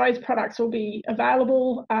those products will be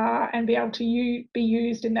available and be able to be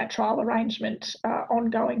used in that trial arrangement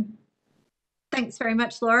ongoing. Thanks very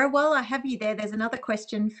much, Laura. While I have you there, there's another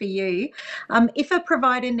question for you. If a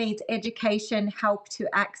provider needs education help to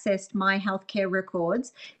access My Healthcare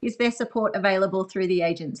records, is there support available through the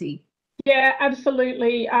agency? Yeah,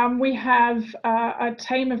 absolutely. We have a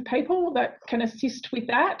team of people that can assist with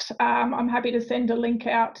that. I'm happy to send a link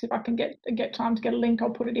out if I can get time to get a link.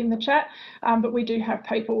 I'll put it in the chat. But we do have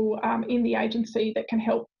people in the agency that can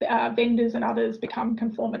help vendors and others become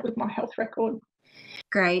conformant with My Health Record.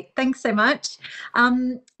 Great, thanks so much.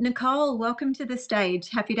 Nicole, welcome to the stage.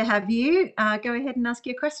 Happy to have you. Go ahead and ask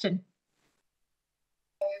your question.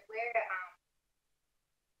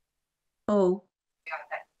 Oh.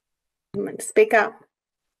 Speak up.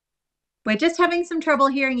 We're just having some trouble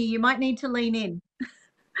hearing you. You might need to lean in.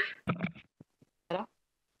 Better?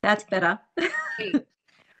 That's better.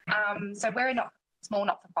 So we're a small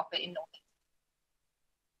not-for-profit in North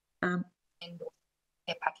and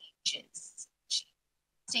their packages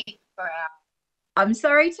for our. I'm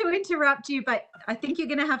sorry to interrupt you, but I think you're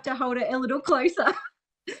going to have to hold it a little closer.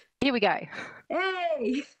 Here we go.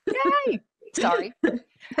 Hey! Yay! Sorry.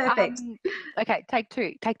 Perfect. Okay, take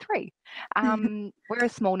three. We're a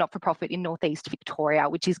small not-for-profit in Northeast Victoria,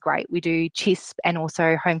 which is great. We do CHISP and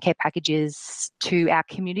also home care packages to our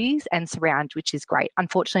communities and surround, which is great.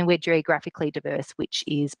 Unfortunately, we're geographically diverse, which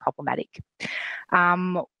is problematic.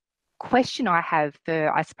 Question I have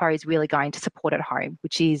for, I suppose, really going to support at home,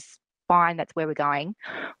 which is fine, that's where we're going.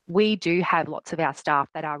 We do have lots of our staff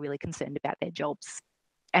that are really concerned about their jobs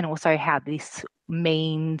and also how this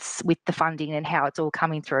means with the funding and how it's all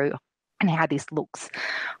coming through and how this looks.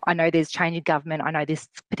 I know there's change in government. I know this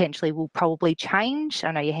potentially will probably change.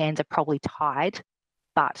 I know your hands are probably tied,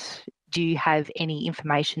 but do you have any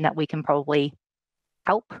information that we can probably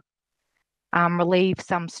help relieve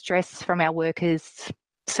some stress from our workers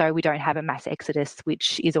so we don't have a mass exodus,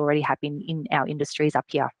 which is already happening in our industries up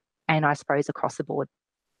here and I suppose across the board?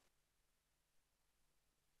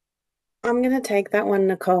 I'm going to take that one,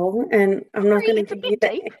 Nicole, and I'm not going to give you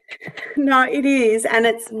that. No, it is, and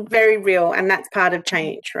it's very real, and that's part of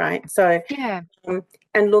change, right? So, yeah.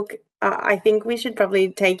 And look, I think we should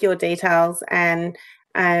probably take your details and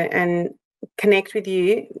connect with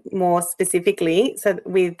you more specifically, so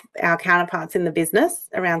with our counterparts in the business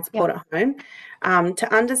around support at home,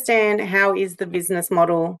 to understand how is the business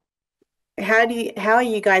model. How are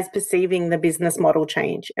you guys perceiving the business model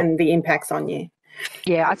change and the impacts on you?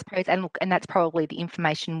 Yeah, I suppose, and look, and that's probably the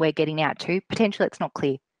information we're getting out to. Potentially it's not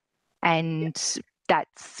clear. And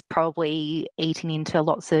that's probably eating into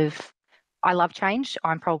lots of, I love change.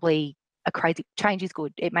 I'm probably change is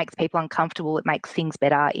good. It makes people uncomfortable. It makes things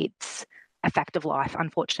better. It's a fact of life,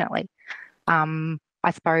 unfortunately.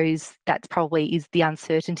 I suppose that's probably is the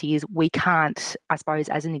uncertainty is we can't, I suppose,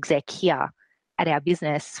 as an exec here at our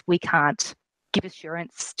business, we can't give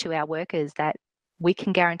assurance to our workers that we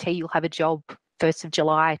can guarantee you'll have a job 1st of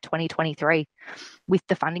July 2023 with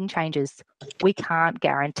the funding changes. We can't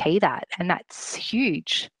guarantee that, and that's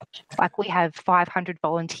huge. Like, we have 500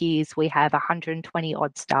 volunteers, we have 120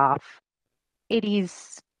 odd staff. It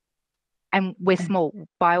is, and we're small.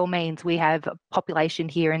 By all means, we have a population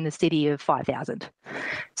here in the city of 5,000.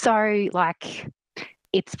 So, like,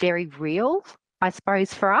 it's very real, I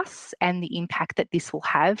suppose, for us and the impact that this will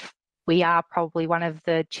have. We are probably one of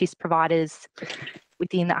the CHIS providers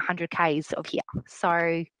within 100 Ks of here.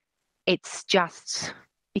 So it's just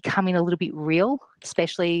becoming a little bit real,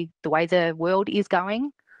 especially the way the world is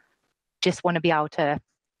going. Just want to be able to,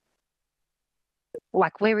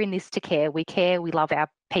 like, we're in this to care. We care, we love our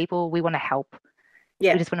people, we want to help.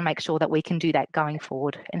 Yeah. We just want to make sure that we can do that going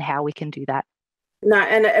forward and how we can do that. No,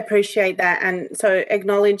 and I appreciate that. And so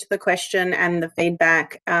acknowledge the question and the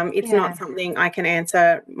feedback. It's not something I can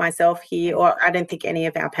answer myself here, or I don't think any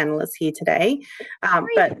of our panelists here today.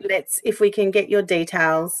 But if we can get your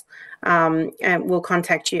details, and we'll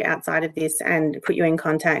contact you outside of this and put you in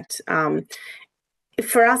contact.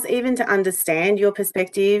 For us, even to understand your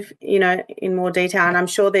perspective, in more detail, and I'm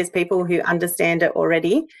sure there's people who understand it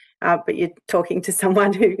already, but you're talking to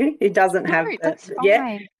someone who doesn't have it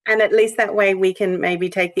yet. And at least that way we can maybe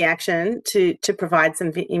take the action to provide some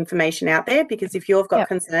information out there, because if you've got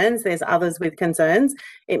concerns, there's others with concerns.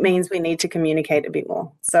 It means we need to communicate a bit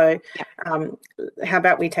more. So how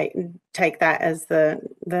about we take that as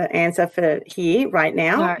the answer for here right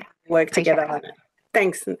now, work together on it.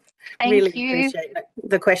 Thanks. Really appreciate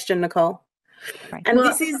the question, Nicole. And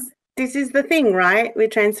this is the thing, right,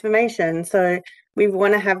 with transformation. So we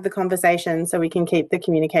want to have the conversation so we can keep the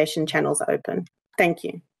communication channels open. Thank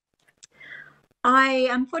you. I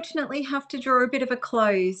unfortunately have to draw a bit of a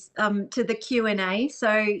close to the Q&A,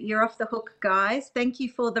 so you're off the hook, guys. Thank you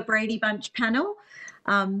for the Brady Bunch panel.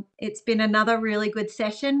 It's been another really good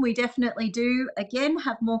session. We definitely do, again,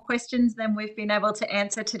 have more questions than we've been able to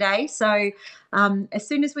answer today. So as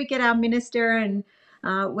soon as we get our Minister and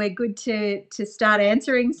we're good to start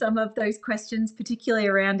answering some of those questions, particularly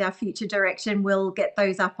around our future direction. We'll get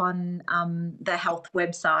those up on the health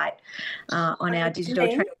website on our digital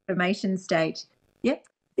transformation stage. Yep.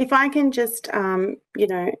 If I can just,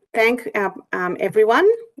 thank our, everyone.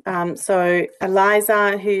 So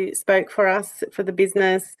Eliza, who spoke for us for the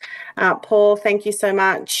business, Paul, thank you so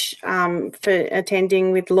much for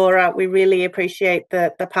attending with Laura. We really appreciate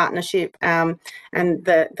the partnership and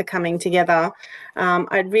the coming together.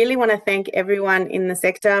 I really want to thank everyone in the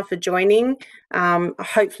sector for joining.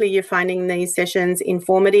 Hopefully you're finding these sessions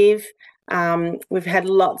informative. We've had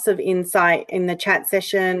lots of insight in the chat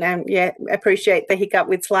session, and appreciate the hiccup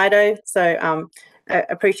with Slido. So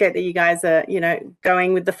appreciate that you guys are,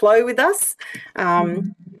 going with the flow with us.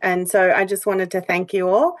 And so I just wanted to thank you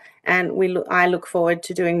all, and I look forward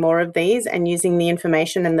to doing more of these and using the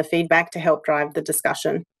information and the feedback to help drive the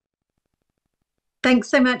discussion. Thanks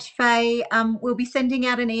so much, Faye. We'll be sending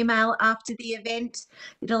out an email after the event.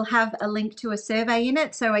 It'll have a link to a survey in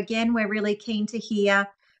it. So again, we're really keen to hear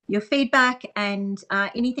your feedback, and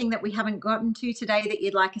anything that we haven't gotten to today that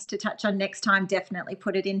you'd like us to touch on next time, definitely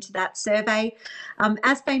put it into that survey.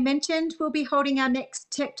 As Faye mentioned, we'll be holding our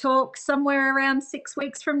next Tech Talk somewhere around 6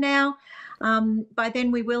 weeks from now. By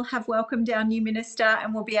then we will have welcomed our new minister,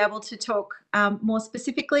 and we'll be able to talk more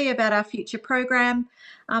specifically about our future program.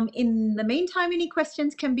 In the meantime, any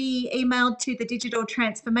questions can be emailed to the Digital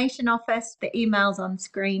Transformation Office. The email's on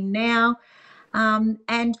screen now.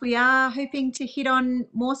 And we are hoping to hit on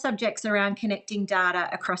more subjects around connecting data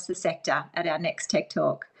across the sector at our next Tech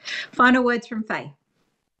Talk. Final words from Faye.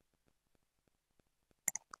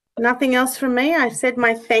 Nothing else from me. I said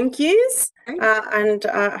my thank yous, and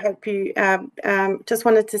I hope you just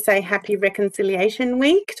wanted to say happy Reconciliation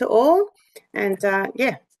Week to all, and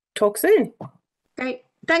talk soon. Great.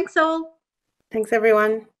 Thanks all. Thanks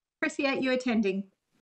everyone. Appreciate you attending.